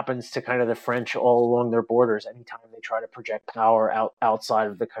what happens to kind of the French all along their borders anytime they try to project power outside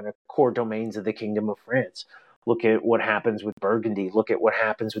of the kind of core domains of the Kingdom of France. Look at what happens with Burgundy. Look at what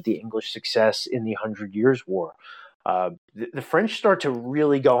happens with the English success in the 100 Years' War. The French start to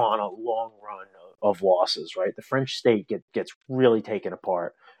really go on a long run of losses, right? The French state gets really taken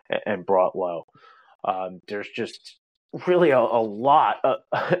apart and brought low. There's just really a lot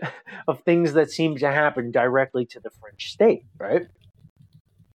of things that seem to happen directly to the French state, right?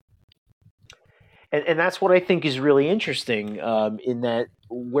 And that's what I think is really interesting, in that,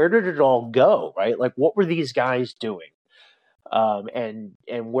 where did it all go, right? Like, what were these guys doing? And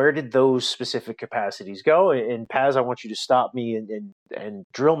where did those specific capacities go? And Paz, I want you to stop me and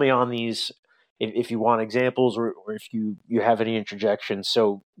drill me on these if you want examples, or if you have any interjections.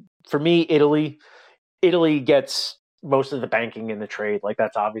 So for me, Italy gets most of the banking and the trade. Like,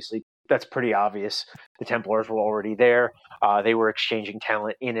 that's obviously that's pretty obvious. The Templars were already there. They were exchanging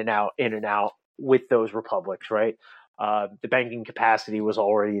talent in and out with those republics, right? The banking capacity was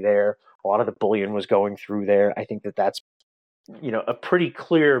already there. A lot of the bullion was going through there. I think that's a pretty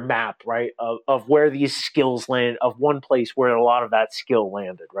clear map, right, of where these skills land, of one place where a lot of that skill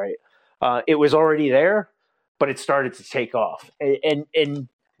landed, right? It was already there, but it started to take off, and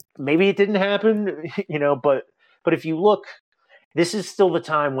maybe it didn't happen, but if you look, this is still the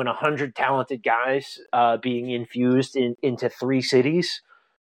time when 100 talented guys being infused into 3 cities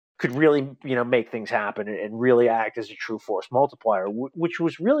could really, make things happen and really act as a true force multiplier, which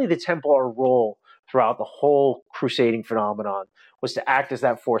was really the Templar role throughout the whole crusading phenomenon, was to act as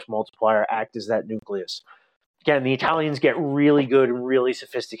that force multiplier, act as that nucleus. Again, the Italians get really good and really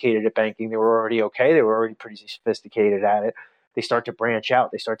sophisticated at banking. They were already okay. They were already pretty sophisticated at it. They start to branch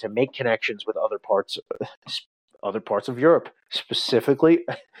out. They start to make connections with other parts of Europe, specifically,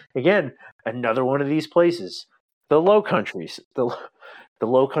 again, another one of these places, the Low Countries. The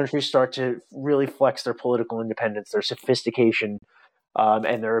Low Countries start to really flex their political independence, their sophistication,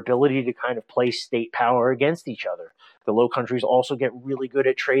 and their ability to kind of play state power against each other. The Low Countries also get really good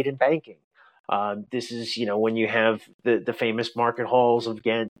at trade and banking. This is, when you have the famous market halls of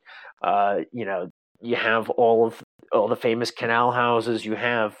Ghent, you have all the famous canal houses. You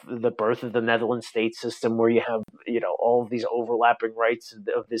have the birth of the Netherlands state system, where you have, all of these overlapping rights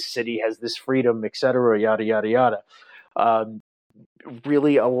of this city has this freedom, etc., yada, yada, yada.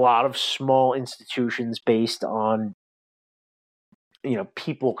 Really a lot of small institutions based on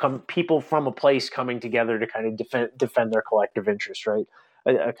people from a place coming together to kind of defend their collective interest, right?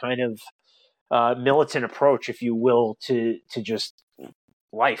 A kind of militant approach, if you will, to just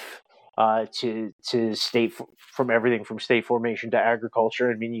life, to state, from everything from state formation to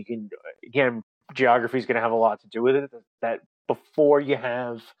agriculture. I mean, you can, again, geography is going to have a lot to do with it. That before you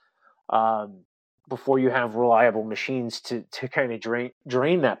have reliable machines to kind of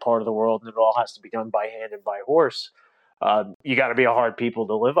drain that part of the world, and it all has to be done by hand and by horse, you got to be a hard people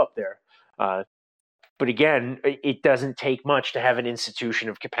to live up there. But again, it doesn't take much to have an institution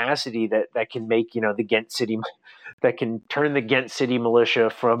of capacity that can make, the Ghent City, that can turn the Ghent City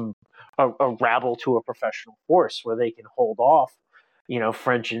militia from a rabble to a professional force, where they can hold off,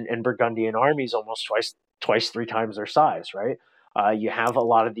 French and Burgundian armies almost twice, 3 times their size, right? You have a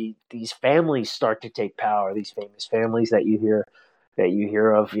lot of these families start to take power. These famous families that you hear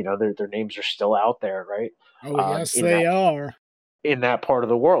of, their names are still out there, right? Oh, yes, they are. In that part of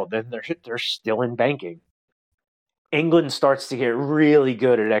the world, then they're still in banking. England starts to get really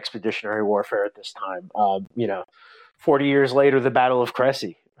good at expeditionary warfare at this time. 40 years later, the Battle of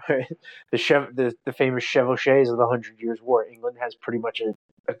Crécy, right? The famous chevauchés of the 100 Years' War. England has pretty much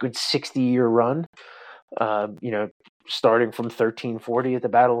a good 60-year run. Starting from 1340 at the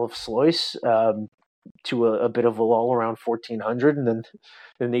Battle of Sluis, to a bit of a lull around 1400, and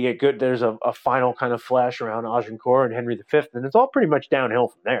then they get good. There's a final kind of flash around Agincourt and Henry V, and it's all pretty much downhill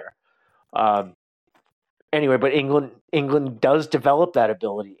from there. Anyway, but England does develop that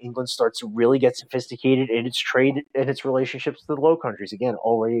ability. England starts to really get sophisticated in its trade and its relationships to the Low Countries. Again,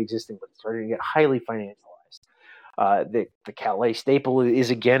 already existing, but starting to get highly financialized. The Calais staple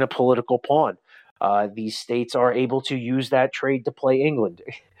is again a political pawn. These states are able to use that trade to play England.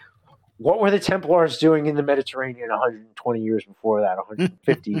 What were the Templars doing in the Mediterranean 120 years before that,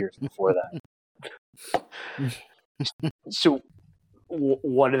 150 years before that? So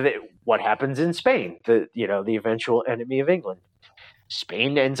what happens in Spain? The eventual enemy of England.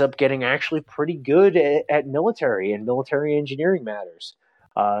 Spain ends up getting actually pretty good at military and military engineering matters.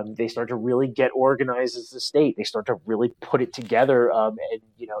 They start to really get organized as a state. They start to really put it together, and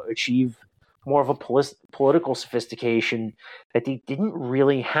achieve more of a political sophistication that they didn't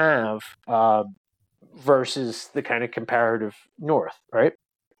really have versus the kind of comparative north, right?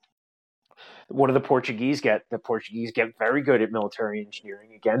 What do the Portuguese get? The Portuguese get very good at military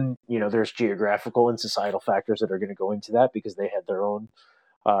engineering. Again, there's geographical and societal factors that are going to go into that, because they had their own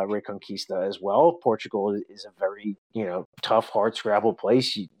Reconquista as well. Portugal is a very, tough, hard scrabble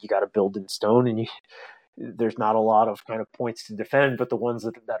place. You got to build in stone, and there's not a lot of kind of points to defend, but the ones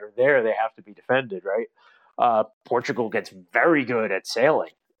that are there, they have to be defended, right? Portugal gets very good at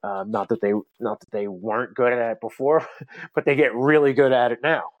sailing. Not that they weren't good at it before, but they get really good at it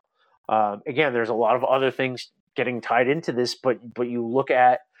now. Again, there's a lot of other things getting tied into this, but you look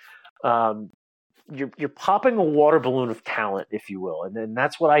at you're popping a water balloon of talent, if you will, and then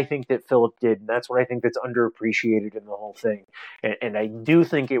that's what I think that Philip did, and that's what I think that's underappreciated in the whole thing. And I do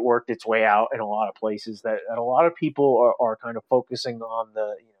think it worked its way out in a lot of places that a lot of people are kind of focusing on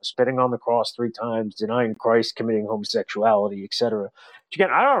the spitting on the cross 3 times, denying Christ, committing homosexuality, etc. Which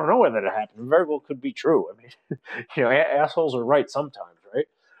again, I don't know whether that happened. It very well could be true. I mean, assholes are right sometimes,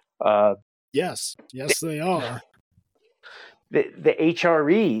 right? Yes, they are. The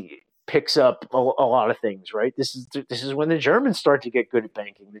HRE picks up a lot of things, right? This is when the Germans start to get good at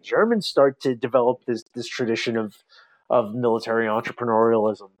banking. The Germans start to develop this tradition of military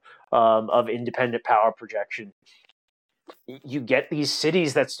entrepreneurialism, of independent power projection. You get these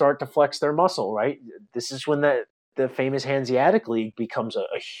cities that start to flex their muscle, right? This is when the famous Hanseatic League becomes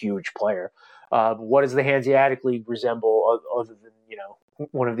a huge player. What does the Hanseatic League resemble other than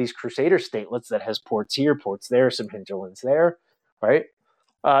one of these Crusader statelets that has ports here, ports there, some hinterlands there, right?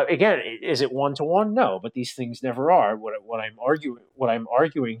 Again, is it 1-to-1? No, but these things never are. What I'm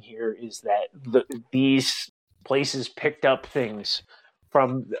arguing here is that these places picked up things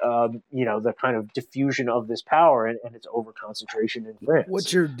from the kind of diffusion of this power and its over concentration in France.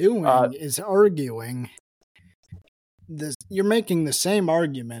 What you're doing is arguing this. You're making the same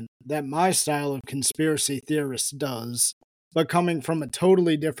argument that my style of conspiracy theorist does, but coming from a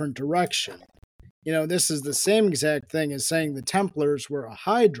totally different direction. This is the same exact thing as saying the Templars were a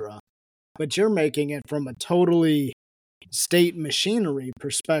Hydra, but you're making it from a totally state machinery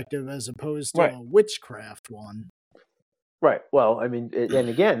perspective as opposed to a witchcraft one. Right. Well, I mean, and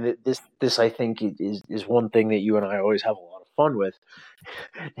again, this I think is one thing that you and I always have a lot of fun with.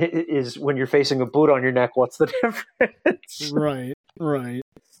 Is when you're facing a boot on your neck, what's the difference? Right.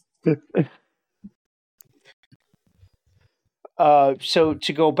 So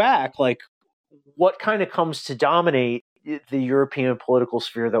to go back, like, what kind of comes to dominate the European political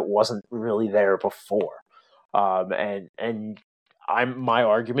sphere that wasn't really there before? And my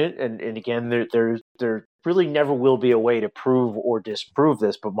argument, and again, there really never will be a way to prove or disprove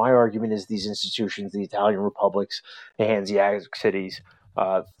this, but my argument is these institutions, the Italian republics, the Hanseatic cities,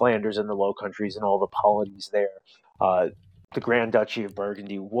 Flanders and the Low Countries and all the polities there, the Grand Duchy of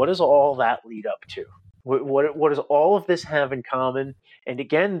Burgundy. What does all that lead up to? What does all of this have in common? And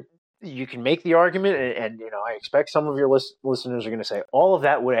again, you can make the argument, and I expect some of your listeners are going to say all of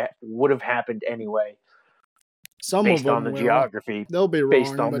that would have happened anyway. Some based of them on the will. geography, they'll be wrong,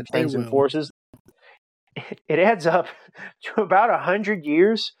 based on but the trends they and will. forces. It adds up to about 100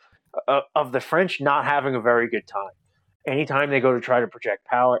 years of the French not having a very good time. Anytime they go to try to project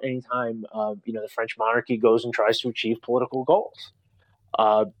power, anytime the French monarchy goes and tries to achieve political goals,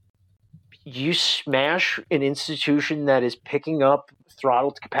 you smash an institution that is picking up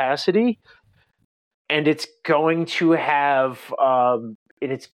throttled capacity, and it's going to have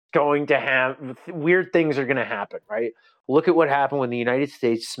weird things are going to happen, right? Look at what happened when the United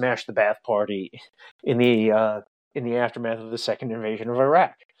States smashed the Ba'ath Party in the aftermath of the second invasion of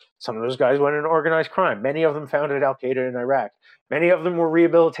Iraq. Some of those guys went into organized crime. Many of them founded Al Qaeda in Iraq. Many of them were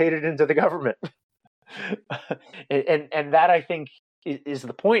rehabilitated into the government. and that, I think, is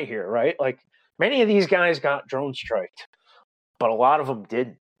the point here, right? Like, many of these guys got drone striked, but a lot of them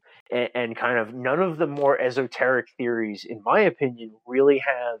didn't. And kind of none of the more esoteric theories, in my opinion, really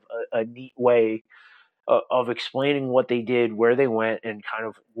have a neat way of explaining what they did, where they went, and kind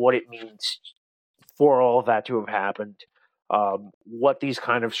of what it means for all of that to have happened, what these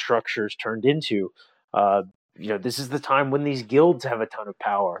kind of structures turned into. This is the time when these guilds have a ton of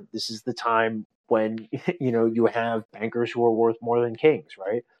power. This is the time when, you have bankers who are worth more than kings,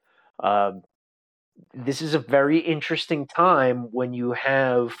 right? This is a very interesting time when you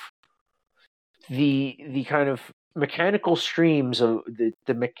have the kind of mechanical streams of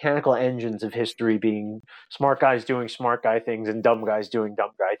the mechanical engines of history being smart guys doing smart guy things and dumb guys doing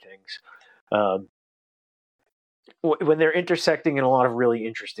dumb guy things. When they're intersecting in a lot of really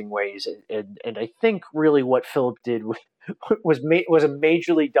interesting ways, and I think really what Philip did was a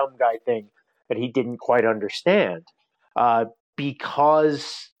majorly dumb guy thing that he didn't quite understand,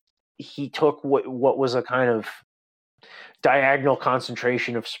 because he took what was a kind of diagonal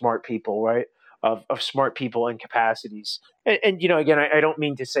concentration of smart people, right? Of smart people and capacities. And again, I don't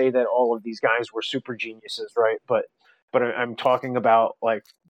mean to say that all of these guys were super geniuses, right? But I'm talking about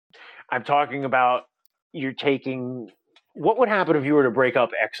you're taking what would happen if you were to break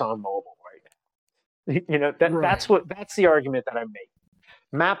up ExxonMobil, right? Right. That's the argument that I'm making.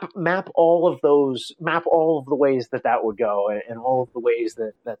 Map all of the ways that would go, and all of the ways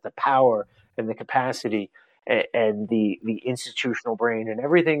that the power and the capacity and the institutional brain and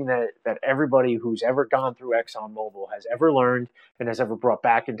everything that everybody who's ever gone through ExxonMobil has ever learned and has ever brought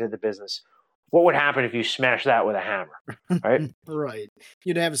back into the business what would happen if you smash that with a hammer, right? Right.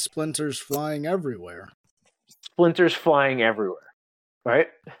 You'd have splinters flying everywhere. Splinters flying everywhere, right?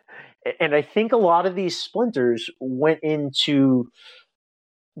 And I think a lot of these splinters went into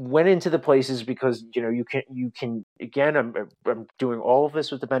the places because you can again, I'm doing all of this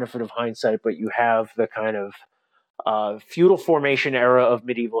with the benefit of hindsight, but you have the kind of feudal formation era of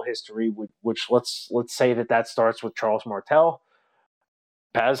medieval history, which let's say that starts with Charles Martel.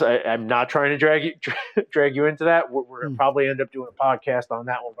 Paz, I'm not trying to drag you into that. We're gonna probably end up doing a podcast on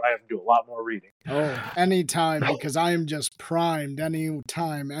that one, but I have to do a lot more reading. Oh, anytime, because I am just primed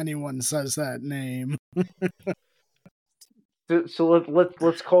anytime anyone says that name. So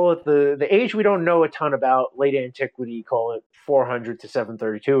let's call it the age we don't know a ton about, late antiquity. Call it 400 to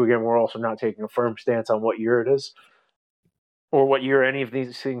 732. Again, we're also not taking a firm stance on what year it is, or what year any of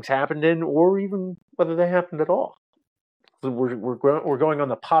these things happened in, or even whether they happened at all. We're going on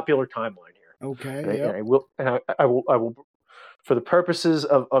the popular timeline here. Okay. And, yep. I will, for the purposes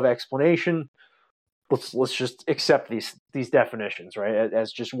of explanation, let's just accept these definitions, right,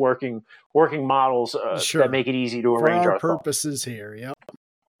 as just working models Sure. that make it easy to arrange for our our purposes here. Yep.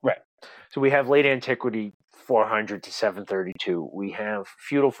 Right. So we have late antiquity, 400 to 732. We have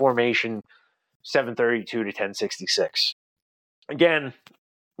feudal formation, 732 to 1066. Again,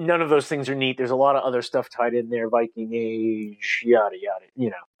 none of those things are neat. There's a lot of other stuff tied in there. Viking Age, yada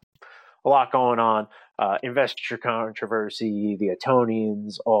yada. A lot going on. Investiture controversy, the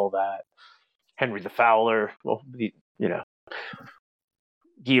Etonians, all that. Henry the Fowler, well, Guy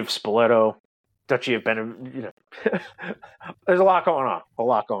of Spoleto, Duchy of Benevento. There's a lot going on.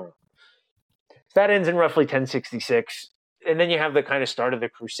 So that ends in roughly 1066, and then you have the kind of start of the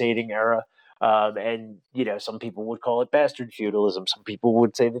Crusading era. And some people would call it bastard feudalism. Some people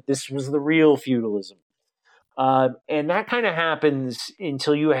would say that this was the real feudalism. And that kind of happens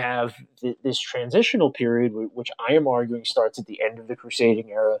until you have this transitional period, which I am arguing starts at the end of the Crusading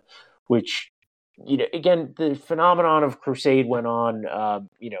era, which, again, the phenomenon of crusade went on,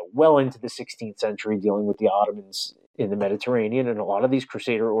 well into the 16th century, dealing with the Ottomans in the Mediterranean. And a lot of these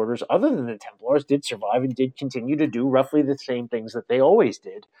Crusader orders, other than the Templars, did survive and did continue to do roughly the same things that they always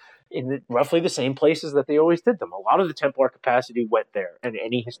did in roughly the same places that they always did them. A lot of the Templar capacity went there, and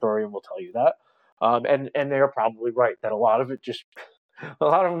any historian will tell you that. And they're probably right that a lot of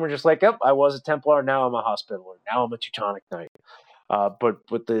them were just like, yep, I was a Templar, now I'm a Hospitaller, now I'm a Teutonic Knight. But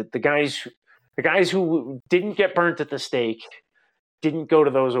the guys who didn't get burnt at the stake, didn't go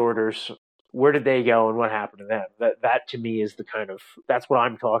to those orders, where did they go and what happened to them? That to me is that's what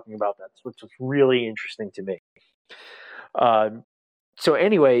I'm talking about. That's what's really interesting to me. So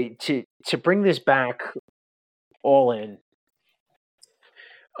anyway, to bring this back all in,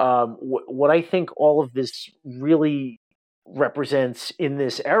 what I think all of this really represents in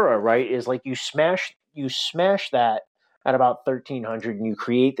this era, right, is like you smash that at about 1300, and you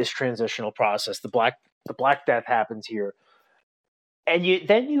create this transitional process. The Black Death happens here, and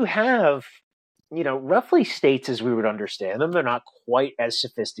you have roughly states as we would understand them. They're not quite as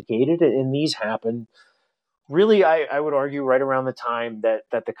sophisticated, and these happen. Really, I would argue right around the time that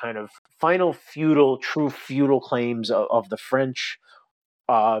the kind of final true feudal claims of the French.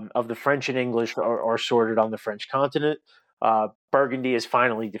 Of the French and English are sorted on the French continent. Burgundy is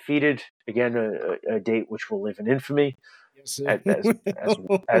finally defeated. Again, a date which will live in infamy, at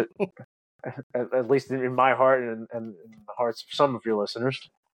least in my heart and in the hearts of some of your listeners.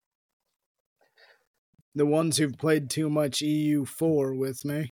 The ones who've played too much EU4 with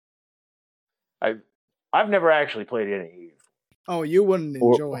me. I've never actually played any EU. Oh, you wouldn't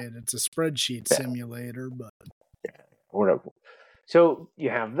enjoy it. It's a spreadsheet simulator, but whatever. So you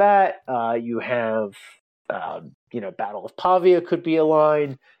have that. You have, Battle of Pavia could be a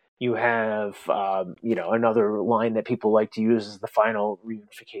line. You have, another line that people like to use is the final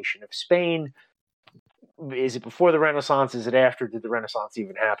reunification of Spain. Is it before the Renaissance? Is it after? Did the Renaissance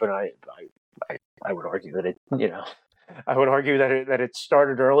even happen? I would argue that I would argue that it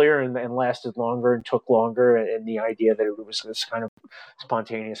started earlier and lasted longer and took longer, and the idea that it was this kind of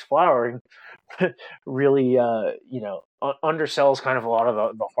spontaneous flowering really, undersells kind of a lot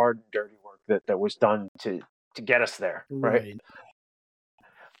of the hard and dirty work that was done to get us there, right?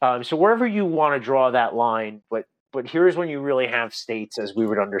 So wherever you want to draw that line, but here's when you really have states as we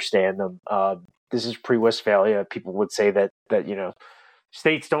would understand them. This is pre-Westphalia. People would say that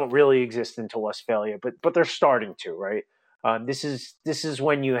states don't really exist until Westphalia, but they're starting to, right? This is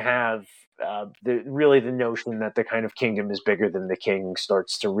when you have the notion that the kind of kingdom is bigger than the king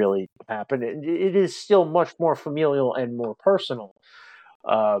starts to really happen. It is still much more familial and more personal,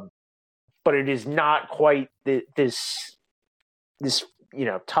 but it is not quite this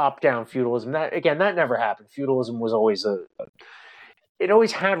top-down feudalism. That never happened. Feudalism was always it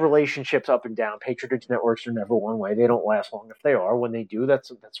always had relationships up and down. Patronage networks are never one way. They don't last long. If they are, when they do,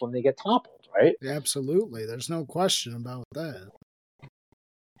 that's when they get toppled, right? Absolutely. There's no question about that.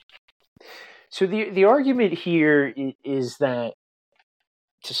 So the argument here is that,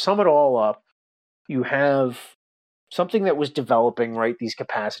 to sum it all up, you have something that was developing, right? These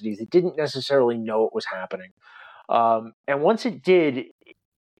capacities. It didn't necessarily know it was happening. And once it did,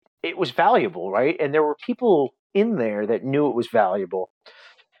 it was valuable, right? And there were people in there that knew it was valuable.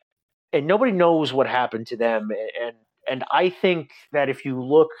 And nobody knows what happened to them. And I think that if you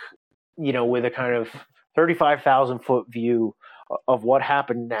look, with a kind of 35,000 foot view of what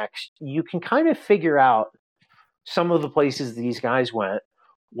happened next, you can kind of figure out some of the places these guys went,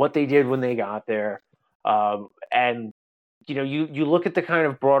 what they did when they got there, and you look at the kind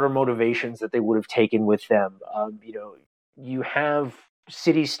of broader motivations that they would have taken with them. You have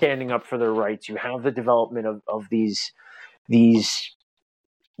cities standing up for their rights. You have the development of these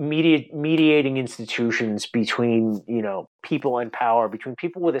mediating institutions between people and power, between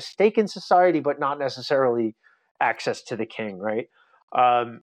people with a stake in society, but not necessarily access to the king, right?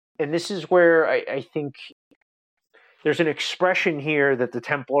 And this is where I think there's an expression here that the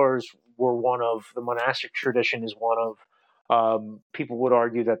Templars were one of, the monastic tradition is one of. People would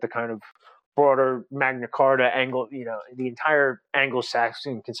argue that the kind of broader Magna Carta the entire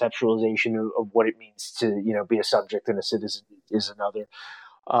Anglo-Saxon conceptualization of what it means to, be a subject and a citizen is another.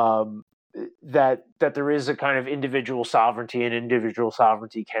 That there is a kind of individual sovereignty, and individual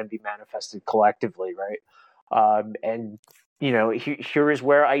sovereignty can be manifested collectively, right? And here is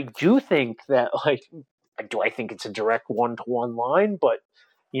where I do think that, do I think it's a direct one-to-one line? But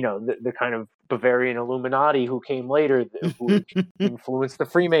the kind of Bavarian Illuminati who came later, who influenced the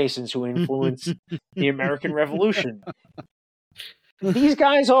Freemasons, who influenced the American Revolution. These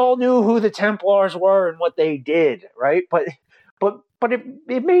guys all knew who the Templars were and what they did, right? But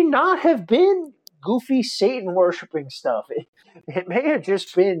it may not have been goofy Satan worshipping stuff. It may have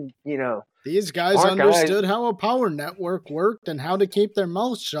just been, these guys understood how a power network worked and how to keep their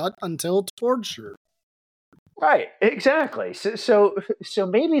mouths shut until tortured. Right, exactly. So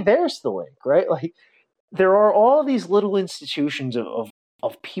maybe there's the link, right? Like, there are all these little institutions of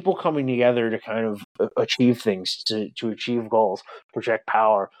people coming together to kind of achieve things, to achieve goals, project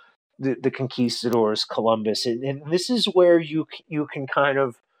power. The conquistadors, Columbus, and this is where you can kind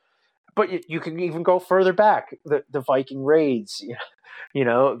of, but you can even go further back. The Viking raids,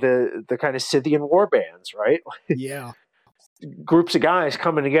 the kind of Scythian war bands, right? Yeah. Groups of guys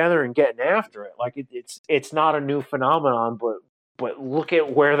coming together and getting after it. Like it's not a new phenomenon, but look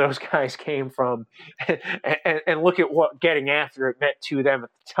at where those guys came from, and look at what getting after it meant to them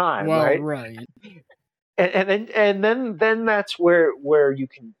at the time. Well, right. And then that's where you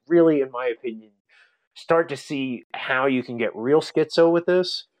can really, in my opinion, start to see how you can get real schizo with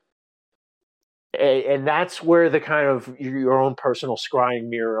this. And that's where the kind of your own personal scrying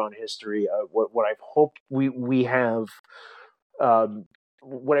mirror on history, what I've hoped we have.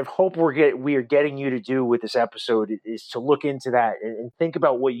 What I've hoped we are getting you to do with this episode is to look into that and think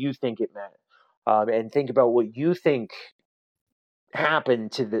about what you think it meant, and think about what you think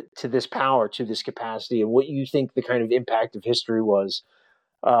happened to this power, to this capacity, and what you think the kind of impact of history was,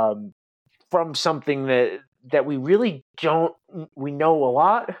 from something that we really don't. We know a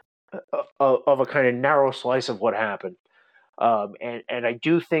lot of a kind of narrow slice of what happened, and I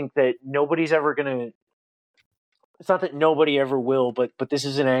do think that nobody's ever going to. It's not that nobody ever will, but this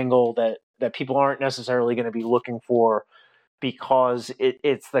is an angle that people aren't necessarily going to be looking for, because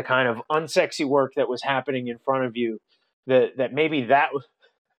it's the kind of unsexy work that was happening in front of you that maybe that was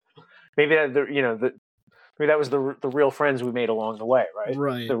the real friends we made along the way, right?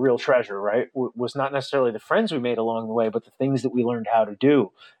 Right. The real treasure, right? Was not necessarily the friends we made along the way, but the things that we learned how to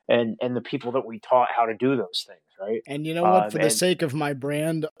do, and the people that we taught how to do those things, right? And you know what? For the sake of my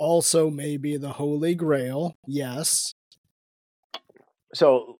brand, also maybe the Holy Grail. Yes.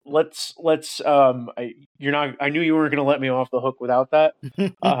 So let's. I knew you weren't going to let me off the hook without that.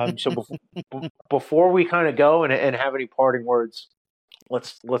 So before we kind of go and have any parting words,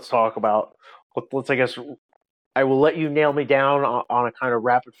 let's talk about. I guess I will let you nail me down on a kind of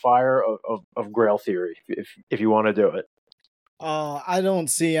rapid fire of Grail theory if you want to do it. I don't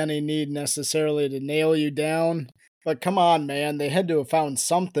see any need necessarily to nail you down, but come on, man, they had to have found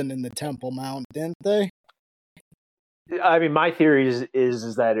something in the Temple Mount, didn't they? I mean, my theory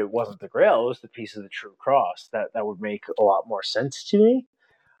is that it wasn't the Grail; it was the piece of the True Cross. That would make a lot more sense to me.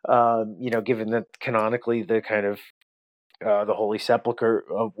 Given that canonically the kind of the Holy Sepulchre,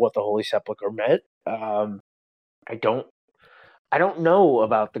 of what the Holy Sepulchre meant. I don't I don't know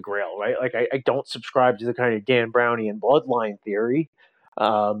about the Grail, right? Like I don't subscribe to the kind of Dan Brownian bloodline theory.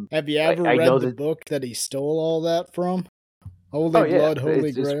 Have you ever I know read the that. book that he stole all that from? Holy Oh yeah, Blood, Holy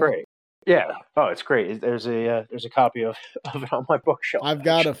it's Grail. great. Yeah. Oh, it's great. There's a copy of it on my bookshelf I've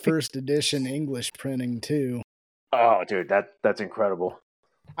got a actually. first edition English printing too. Oh, dude, that's incredible,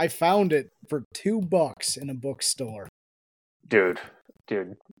 I found it for $2 in a bookstore. dude.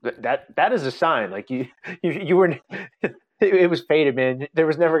 Dude, that is a sign. Like you were. It was fated, man. There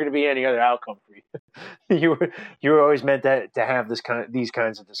was never going to be any other outcome for you. You were always meant to have these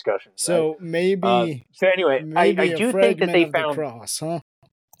kinds of discussions, right? So maybe So anyway, I maybe a do think that fragment they of the found. cross, huh?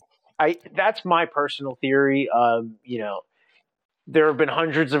 That's my personal theory. There have been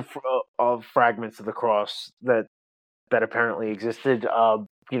hundreds of fragments of the cross that apparently existed.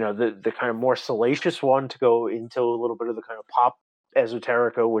 The kind of more salacious one, to go into a little bit of the kind of pop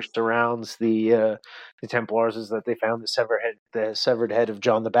esoterica which surrounds the Templars, is that they found the severed head of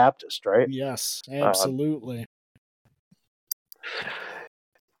John the Baptist, right? Yes, Um, absolutely.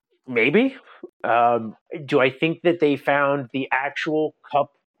 Maybe. Do I think that they found the actual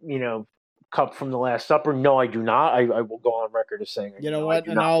cup? Cup from the Last Supper? No, I do not. I will go on record as saying, You know I what?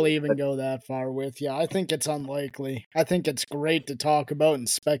 do And not I'll believe even that. go that far with you. I think it's unlikely. I think it's great to talk about and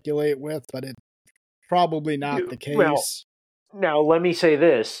speculate with, but it's probably not the Well, case. now let me say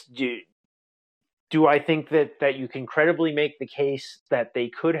this: do I think that you can credibly make the case that they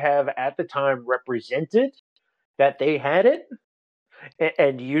could have at the time represented that they had it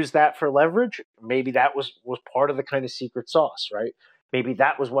and use that for leverage? Maybe that was part of the kind of secret sauce, right? Maybe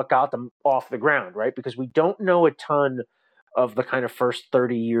that was what got them off the ground, right? Because we don't know a ton of the kind of first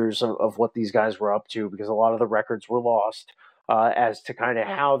 30 years of what these guys were up to, because a lot of the records were lost, as to kind of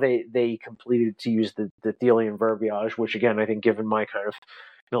how they completed, to use the Thelian verbiage, which again, I think, given my kind of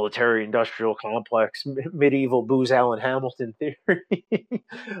military industrial complex, medieval Booz Allen Hamilton theory,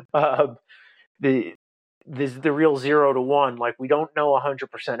 um, the the real 0 to 1. Like, we don't know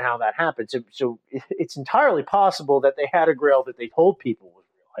 100% how that happened. So it's entirely possible that they had a Grail that they told people was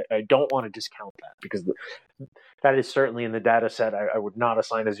real. I don't want to discount that, because that is certainly in the data set. I would not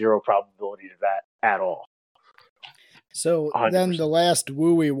assign a zero probability to that at all. So then 100%. the last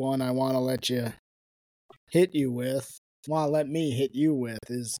wooey one I want to let me hit you with,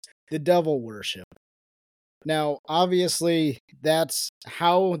 is the devil worship. Now, obviously, that's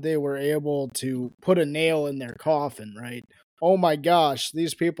how they were able to put a nail in their coffin, right? Oh my gosh,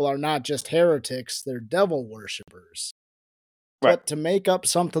 these people are not just heretics, they're devil worshippers. Right. But to make up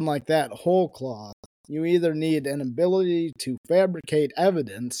something like that whole cloth, you either need an ability to fabricate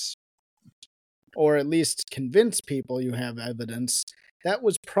evidence, or at least convince people you have evidence, that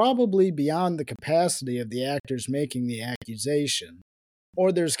was probably beyond the capacity of the actors making the accusation.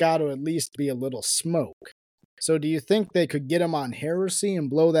 Or there's got to at least be a little smoke. So do you think they could get him on heresy and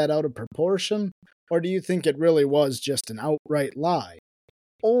blow that out of proportion? Or do you think it really was just an outright lie?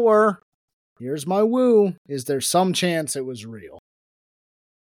 Or, here's my woo, is there some chance it was real?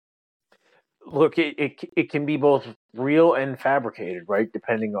 Look, it can be both real and fabricated, right?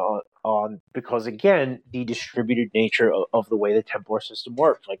 Depending on because, again, the distributed nature of the way the Templar system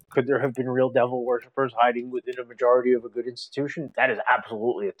works. Like, could there have been real devil worshippers hiding within a majority of a good institution? That is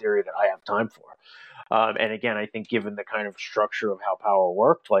absolutely a theory that I have time for. And again, I think, given the kind of structure of how power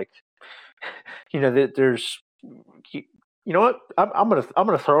worked, like, there's, you know what? I'm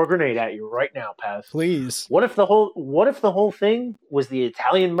gonna throw a grenade at you right now, Paz. Please. What if the whole thing was the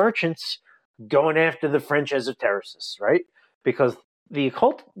Italian merchants going after the French esotericists, right? Because the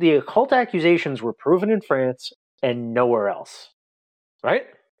occult accusations were proven in France and nowhere else, right?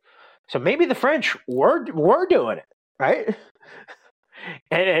 So maybe the French were doing it, right?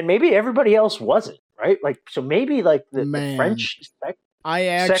 And maybe everybody else wasn't, right? Like, so maybe, like, the Man, French I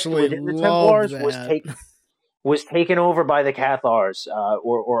sect actually within the love Templars that. was taken over by the Cathars,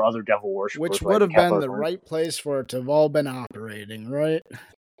 or other devil Which worshippers, right? would The have been Cathars the weren't. right place for it to have all been operating, right?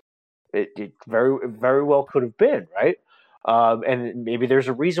 It very, very well could have been, right? And maybe there's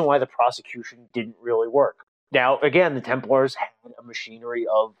a reason why the prosecution didn't really work. Now, again, the Templars had a machinery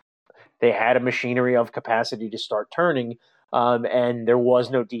of capacity to start turning, and there was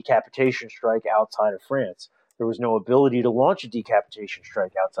no decapitation strike outside of France. There was no ability to launch a decapitation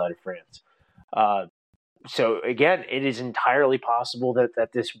strike outside of France. So again, it is entirely possible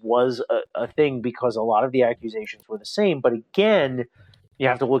that this was a thing, because a lot of the accusations were the same. But again, you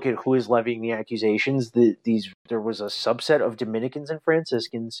have to look at who is levying the accusations. There was a subset of Dominicans and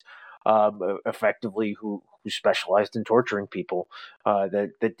Franciscans effectively who specialized in torturing people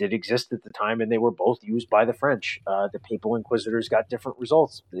that did exist at the time, and they were both used by the French. The papal inquisitors got different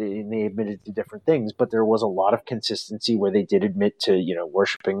results, and they admitted to different things, but there was a lot of consistency where they did admit to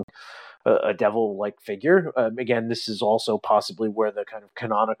worshiping a devil-like figure. Again, this is also possibly where the kind of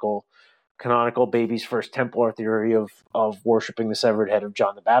canonical baby's first Templar theory of worshiping the severed head of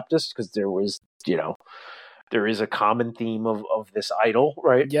John the Baptist, because there was there is a common theme of this idol,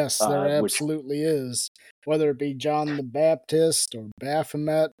 right? Yes, there Which absolutely is. Whether it be John the Baptist or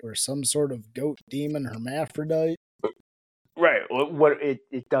Baphomet or some sort of goat demon hermaphrodite. right, what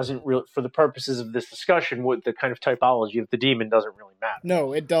it doesn't really, for the purposes of this discussion, what the kind of typology of the demon doesn't really matter.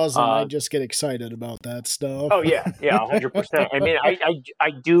 No, it doesn't. I Uh, just get excited about that stuff. Oh yeah, yeah, 100%. I mean,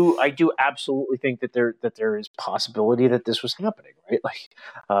 I do absolutely think that there is possibility that this was happening, right? Like,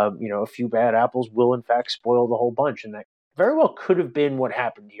 a few bad apples will in fact spoil the whole bunch, and that very well could have been what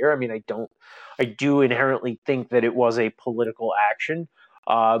happened here. I mean, I do inherently think that it was a political action,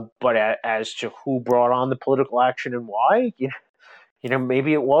 but as to who brought on the political action and why,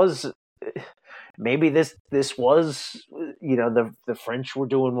 maybe it was maybe this was the French were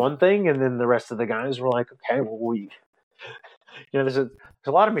doing one thing, and then the rest of the guys were like, okay, well, there's a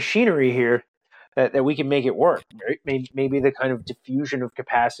lot of machinery here that we can make it work, right? Maybe the kind of diffusion of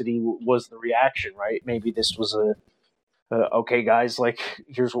capacity was the reaction, right? Maybe this was okay, guys, like,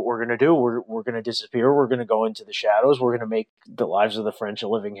 here's what we're gonna do. We're gonna disappear. We're gonna go into the shadows. We're gonna make the lives of the French a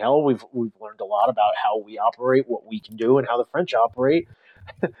living hell. We've learned a lot about how we operate, what we can do, and how the French operate.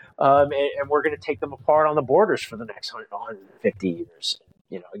 And we're going to take them apart on the borders for the next 150 years.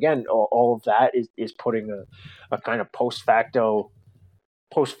 Again, all of that is putting a kind of post facto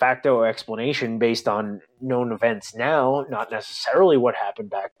explanation based on known events now, not necessarily what happened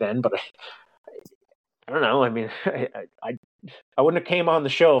back then. But I don't know. I mean, I wouldn't have came on the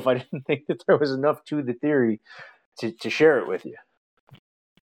show if I didn't think that there was enough to the theory to share it with you.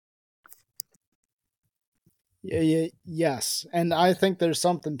 Yes, and I think there's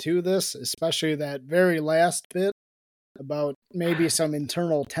something to this, especially that very last bit about maybe some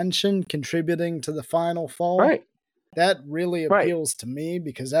internal tension contributing to the final fall. Right. That really Right. appeals to me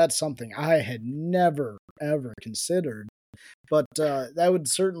because that's something I had never, ever considered. But that would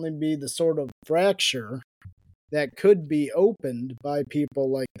certainly be the sort of fracture that could be opened by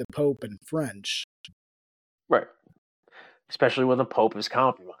people like the Pope and French. Right. Especially when the Pope is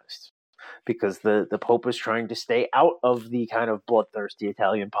compromised, because the Pope is trying to stay out of the kind of bloodthirsty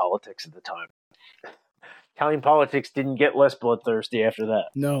Italian politics at the time. Italian politics didn't get less bloodthirsty after that.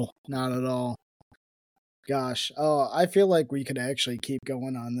 No, not at all. Gosh, I feel like we could actually keep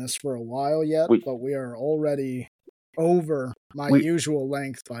going on this for a while yet, but we are already over my usual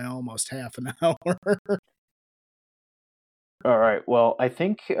length by almost half an hour. All right. Well, I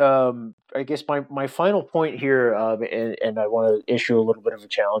think I guess my final point here, and I want to issue a little bit of a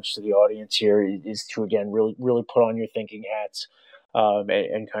challenge to the audience here, is to again really put on your thinking hats,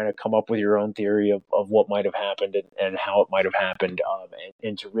 and kind of come up with your own theory of what might have happened and how it might have happened,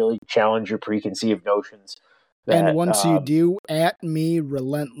 and to really challenge your preconceived notions. And once you do, at me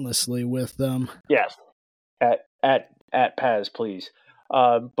relentlessly with them. Yes, at Paz, please.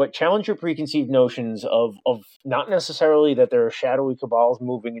 But challenge your preconceived notions of not necessarily that there are shadowy cabals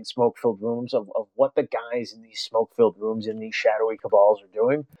moving in smoke-filled rooms, of what the guys in these smoke-filled rooms in these shadowy cabals are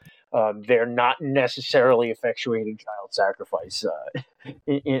doing. They're not necessarily effectuating child sacrifice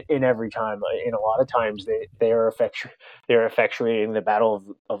in every time. In a lot of times, they're effectuating the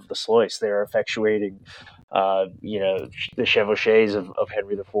battle of the Sluice. They're effectuating, the chevauchés of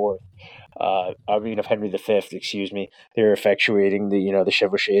Henry IV. Of Henry V, excuse me. They're effectuating the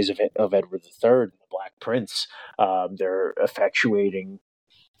chevauchés of Edward III, the Black Prince. They're effectuating,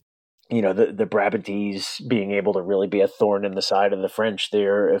 the Brabantese being able to really be a thorn in the side of the French.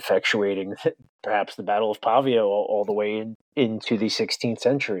 They're effectuating perhaps the Battle of Pavia all the way into the 16th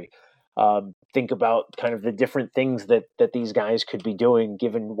century. Think about kind of the different things that these guys could be doing,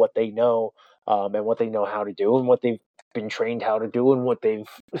 given what they know, and what they know how to do, and what they've been trained how to do, and what they've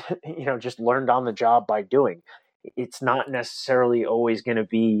just learned on the job by doing. It's not necessarily always going to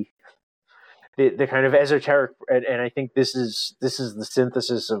be the kind of esoteric, and I think this is the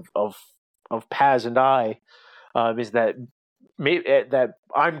synthesis of Paz and I, is that that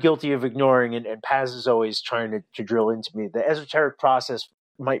I'm guilty of ignoring, and Paz is always trying to drill into me. The esoteric process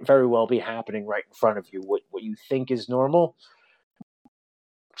might very well be happening right in front of you. What you think is normal,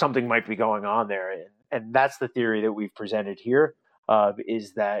 something might be going on there, and that's the theory that we've presented here.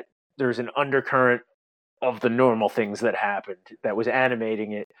 Is that there's an undercurrent of the normal things that happened that was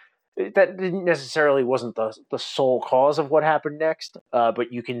animating it, that didn't necessarily wasn't the sole cause of what happened next,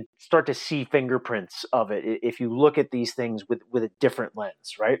 but you can start to see fingerprints of it if you look at these things with a different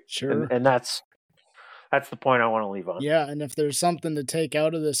lens, right? Sure. And that's the point I want to leave on. Yeah, and if there's something to take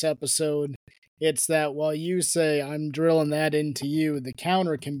out of this episode, it's that while you say I'm drilling that into you, the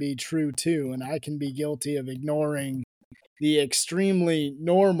counter can be true too, and I can be guilty of ignoring the extremely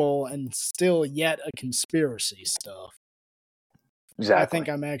normal and still yet a conspiracy stuff. Exactly. I think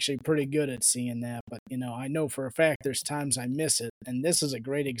I'm actually pretty good at seeing that, but I know for a fact there's times I miss it, and this is a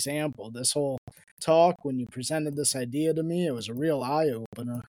great example. This whole talk, when you presented this idea to me, it was a real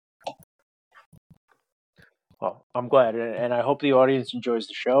eye-opener. Well, I'm glad, and I hope the audience enjoys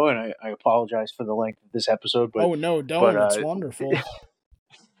the show, and I apologize for the length of this episode. But, oh, no, don't. It's wonderful.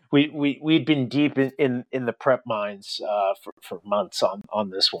 We'd been deep in the prep mines for months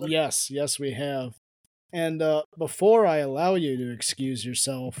on this one. Yes, we have. And before I allow you to excuse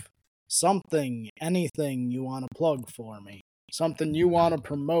yourself, anything you want to plug for me, something you want to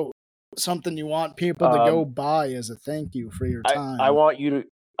promote, something you want people to go buy as a thank you for your time. I want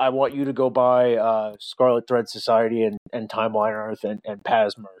you to go buy Scarlet Thread Society and Timeline Earth and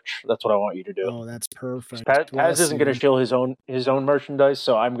Paz merch. That's what I want you to do. Oh, that's perfect. Paz isn't going to shill his own merchandise,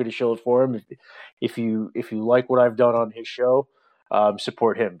 so I'm going to shill it for him. If you like what I've done on his show,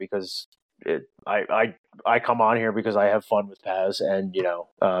 support him, because I come on here because I have fun with Paz, and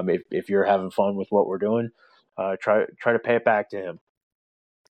if you're having fun with what we're doing, try to pay it back to him.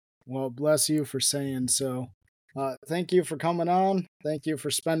 Well, bless you for saying so. Thank you for coming on. Thank you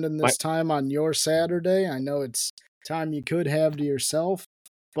for spending this time on your Saturday. I know it's time you could have to yourself,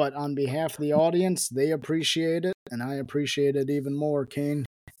 but on behalf of the audience, they appreciate it, and I appreciate it even more, Kane.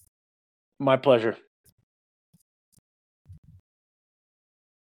 My pleasure.